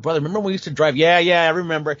like, hey, brother, remember when we used to drive? Yeah, I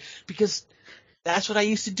remember. Because that's what I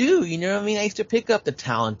used to do. You know what I mean? I used to pick up the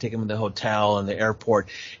talent, take them to the hotel and the airport,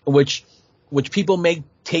 which people may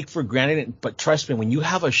take for granted. But trust me, when you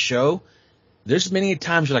have a show, there's many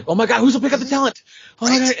times you're like, oh my God, who's going to pick up the talent? Oh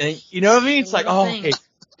my God. And you know what I mean? It's like, oh, okay.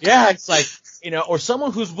 Yeah, it's like, or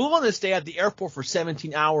someone who's willing to stay at the airport for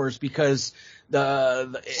 17 hours because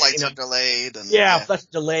the flights are delayed. And, flights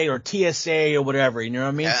are delayed or TSA or whatever. You know what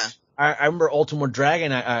I mean? Yeah. I remember Ultimo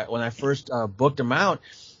Dragon. When I first booked him out,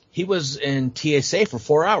 he was in TSA for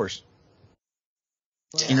 4 hours.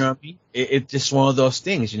 Yeah. You know what I mean? It's just one of those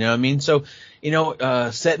things. You know what I mean? So,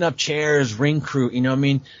 setting up chairs, ring crew. You know what I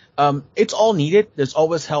mean? It's all needed. There's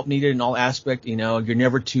always help needed in all aspects. You're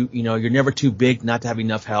never too big not to have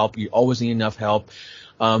enough help. You always need enough help.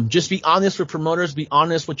 Just be honest with promoters. Be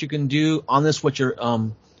honest what you can do. Honest what you're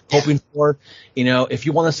hoping for. If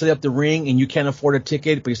you want to set up the ring and you can't afford a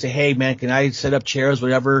ticket, but you say, hey man, can I set up chairs,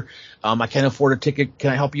 whatever? I can't afford a ticket.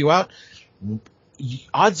 Can I help you out?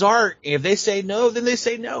 Odds are, if they say no, then they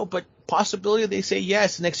say no. But possibility they say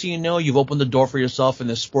yes. Next thing you know, you've opened the door for yourself in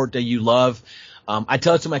the sport that you love. I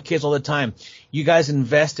tell it to my kids all the time. You guys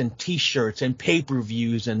invest in T-shirts and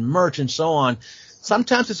pay-per-views and merch and so on.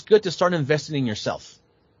 Sometimes it's good to start investing in yourself.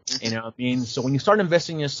 You know what I mean? So when you start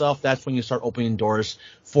investing in yourself, that's when you start opening doors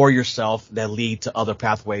for yourself that lead to other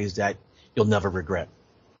pathways that you'll never regret.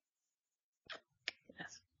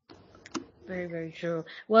 Very, very true.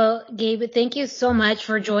 Well, Gabe, thank you so much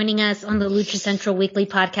for joining us on the Lucha Central Weekly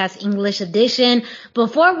Podcast English edition.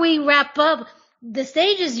 Before we wrap up, the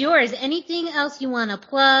stage is yours. Anything else you want to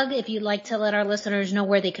plug? If you'd like to let our listeners know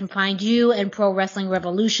where they can find you and Pro Wrestling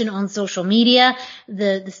Revolution on social media,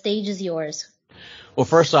 the stage is yours. Well,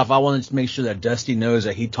 first off, I wanted to make sure that Dusty knows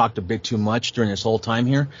that he talked a bit too much during this whole time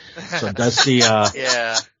here. So Dusty,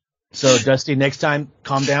 yeah. So Dusty, next time,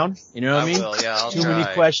 calm down. You know what I mean? Will, yeah, I'll Too try.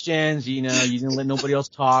 many questions. You didn't let nobody else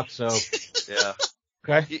talk. So yeah.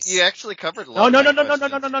 Okay. You actually covered a lot. No. You're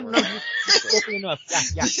spoken enough.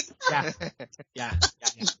 Yeah. Let's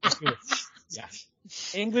do it. Yeah.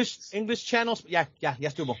 English channels. Yeah.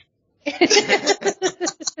 Yes, doable.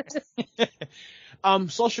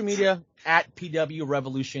 Social media at PW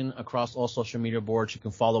Revolution across all social media boards. You can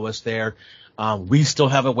follow us there. We still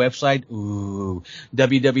have a website.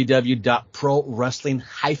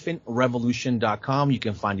 www.prowrestling-revolution.com. You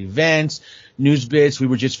can find events, news bits. We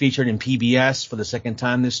were just featured in PBS for the second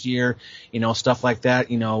time this year. Stuff like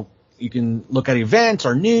that. You can look at events,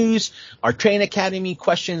 our news, our training academy,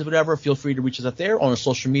 questions, whatever. Feel free to reach us out there on our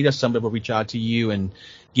social media. Somebody will reach out to you and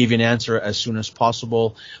give you an answer as soon as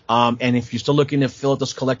possible. And if you're still looking to fill out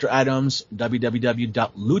those collector items,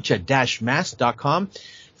 www.lucha-mask.com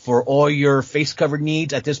for all your face cover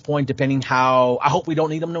needs at this point, depending how, I hope we don't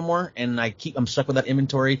need them no more. And I'm stuck with that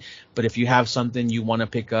inventory. But if you have something you want to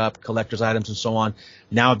pick up, collector's items and so on,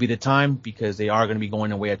 now would be the time because they are going to be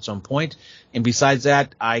going away at some point. And besides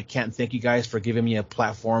that, I can't thank you guys for giving me a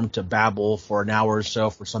platform to babble for an hour or so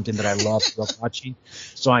for something that I love watching.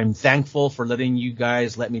 So I'm thankful for letting you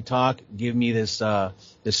guys let me talk, give me this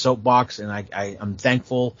soapbox, and I'm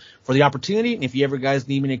thankful for the opportunity. And if you ever guys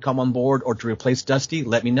need me to come on board or to replace Dusty,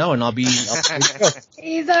 let me know and I'll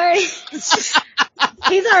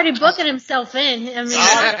He's already booking himself in. I mean,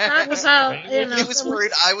 talk about, he was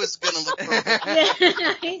worried I was going to look for him. Yeah,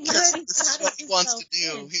 this is what he wants to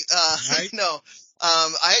do. Right? No,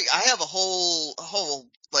 I have a whole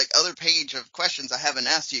other page of questions I haven't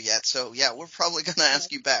asked you yet. So yeah, we're probably going to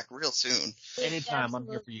ask you back real soon. Anytime. I'm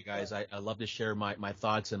here for you guys. I love to share my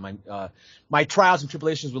thoughts and my trials and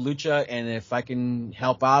tribulations with Lucha. And if I can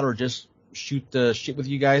help out or just shoot the shit with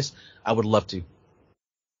you guys, I would love to.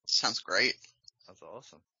 Sounds great. That's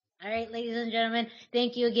awesome. All right, ladies and gentlemen,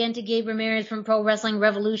 thank you again to Gabe Ramirez from Pro Wrestling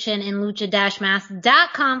Revolution and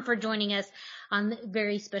Lucha-Mask.com for joining us on the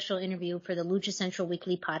very special interview for the Lucha Central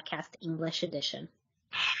Weekly Podcast English edition.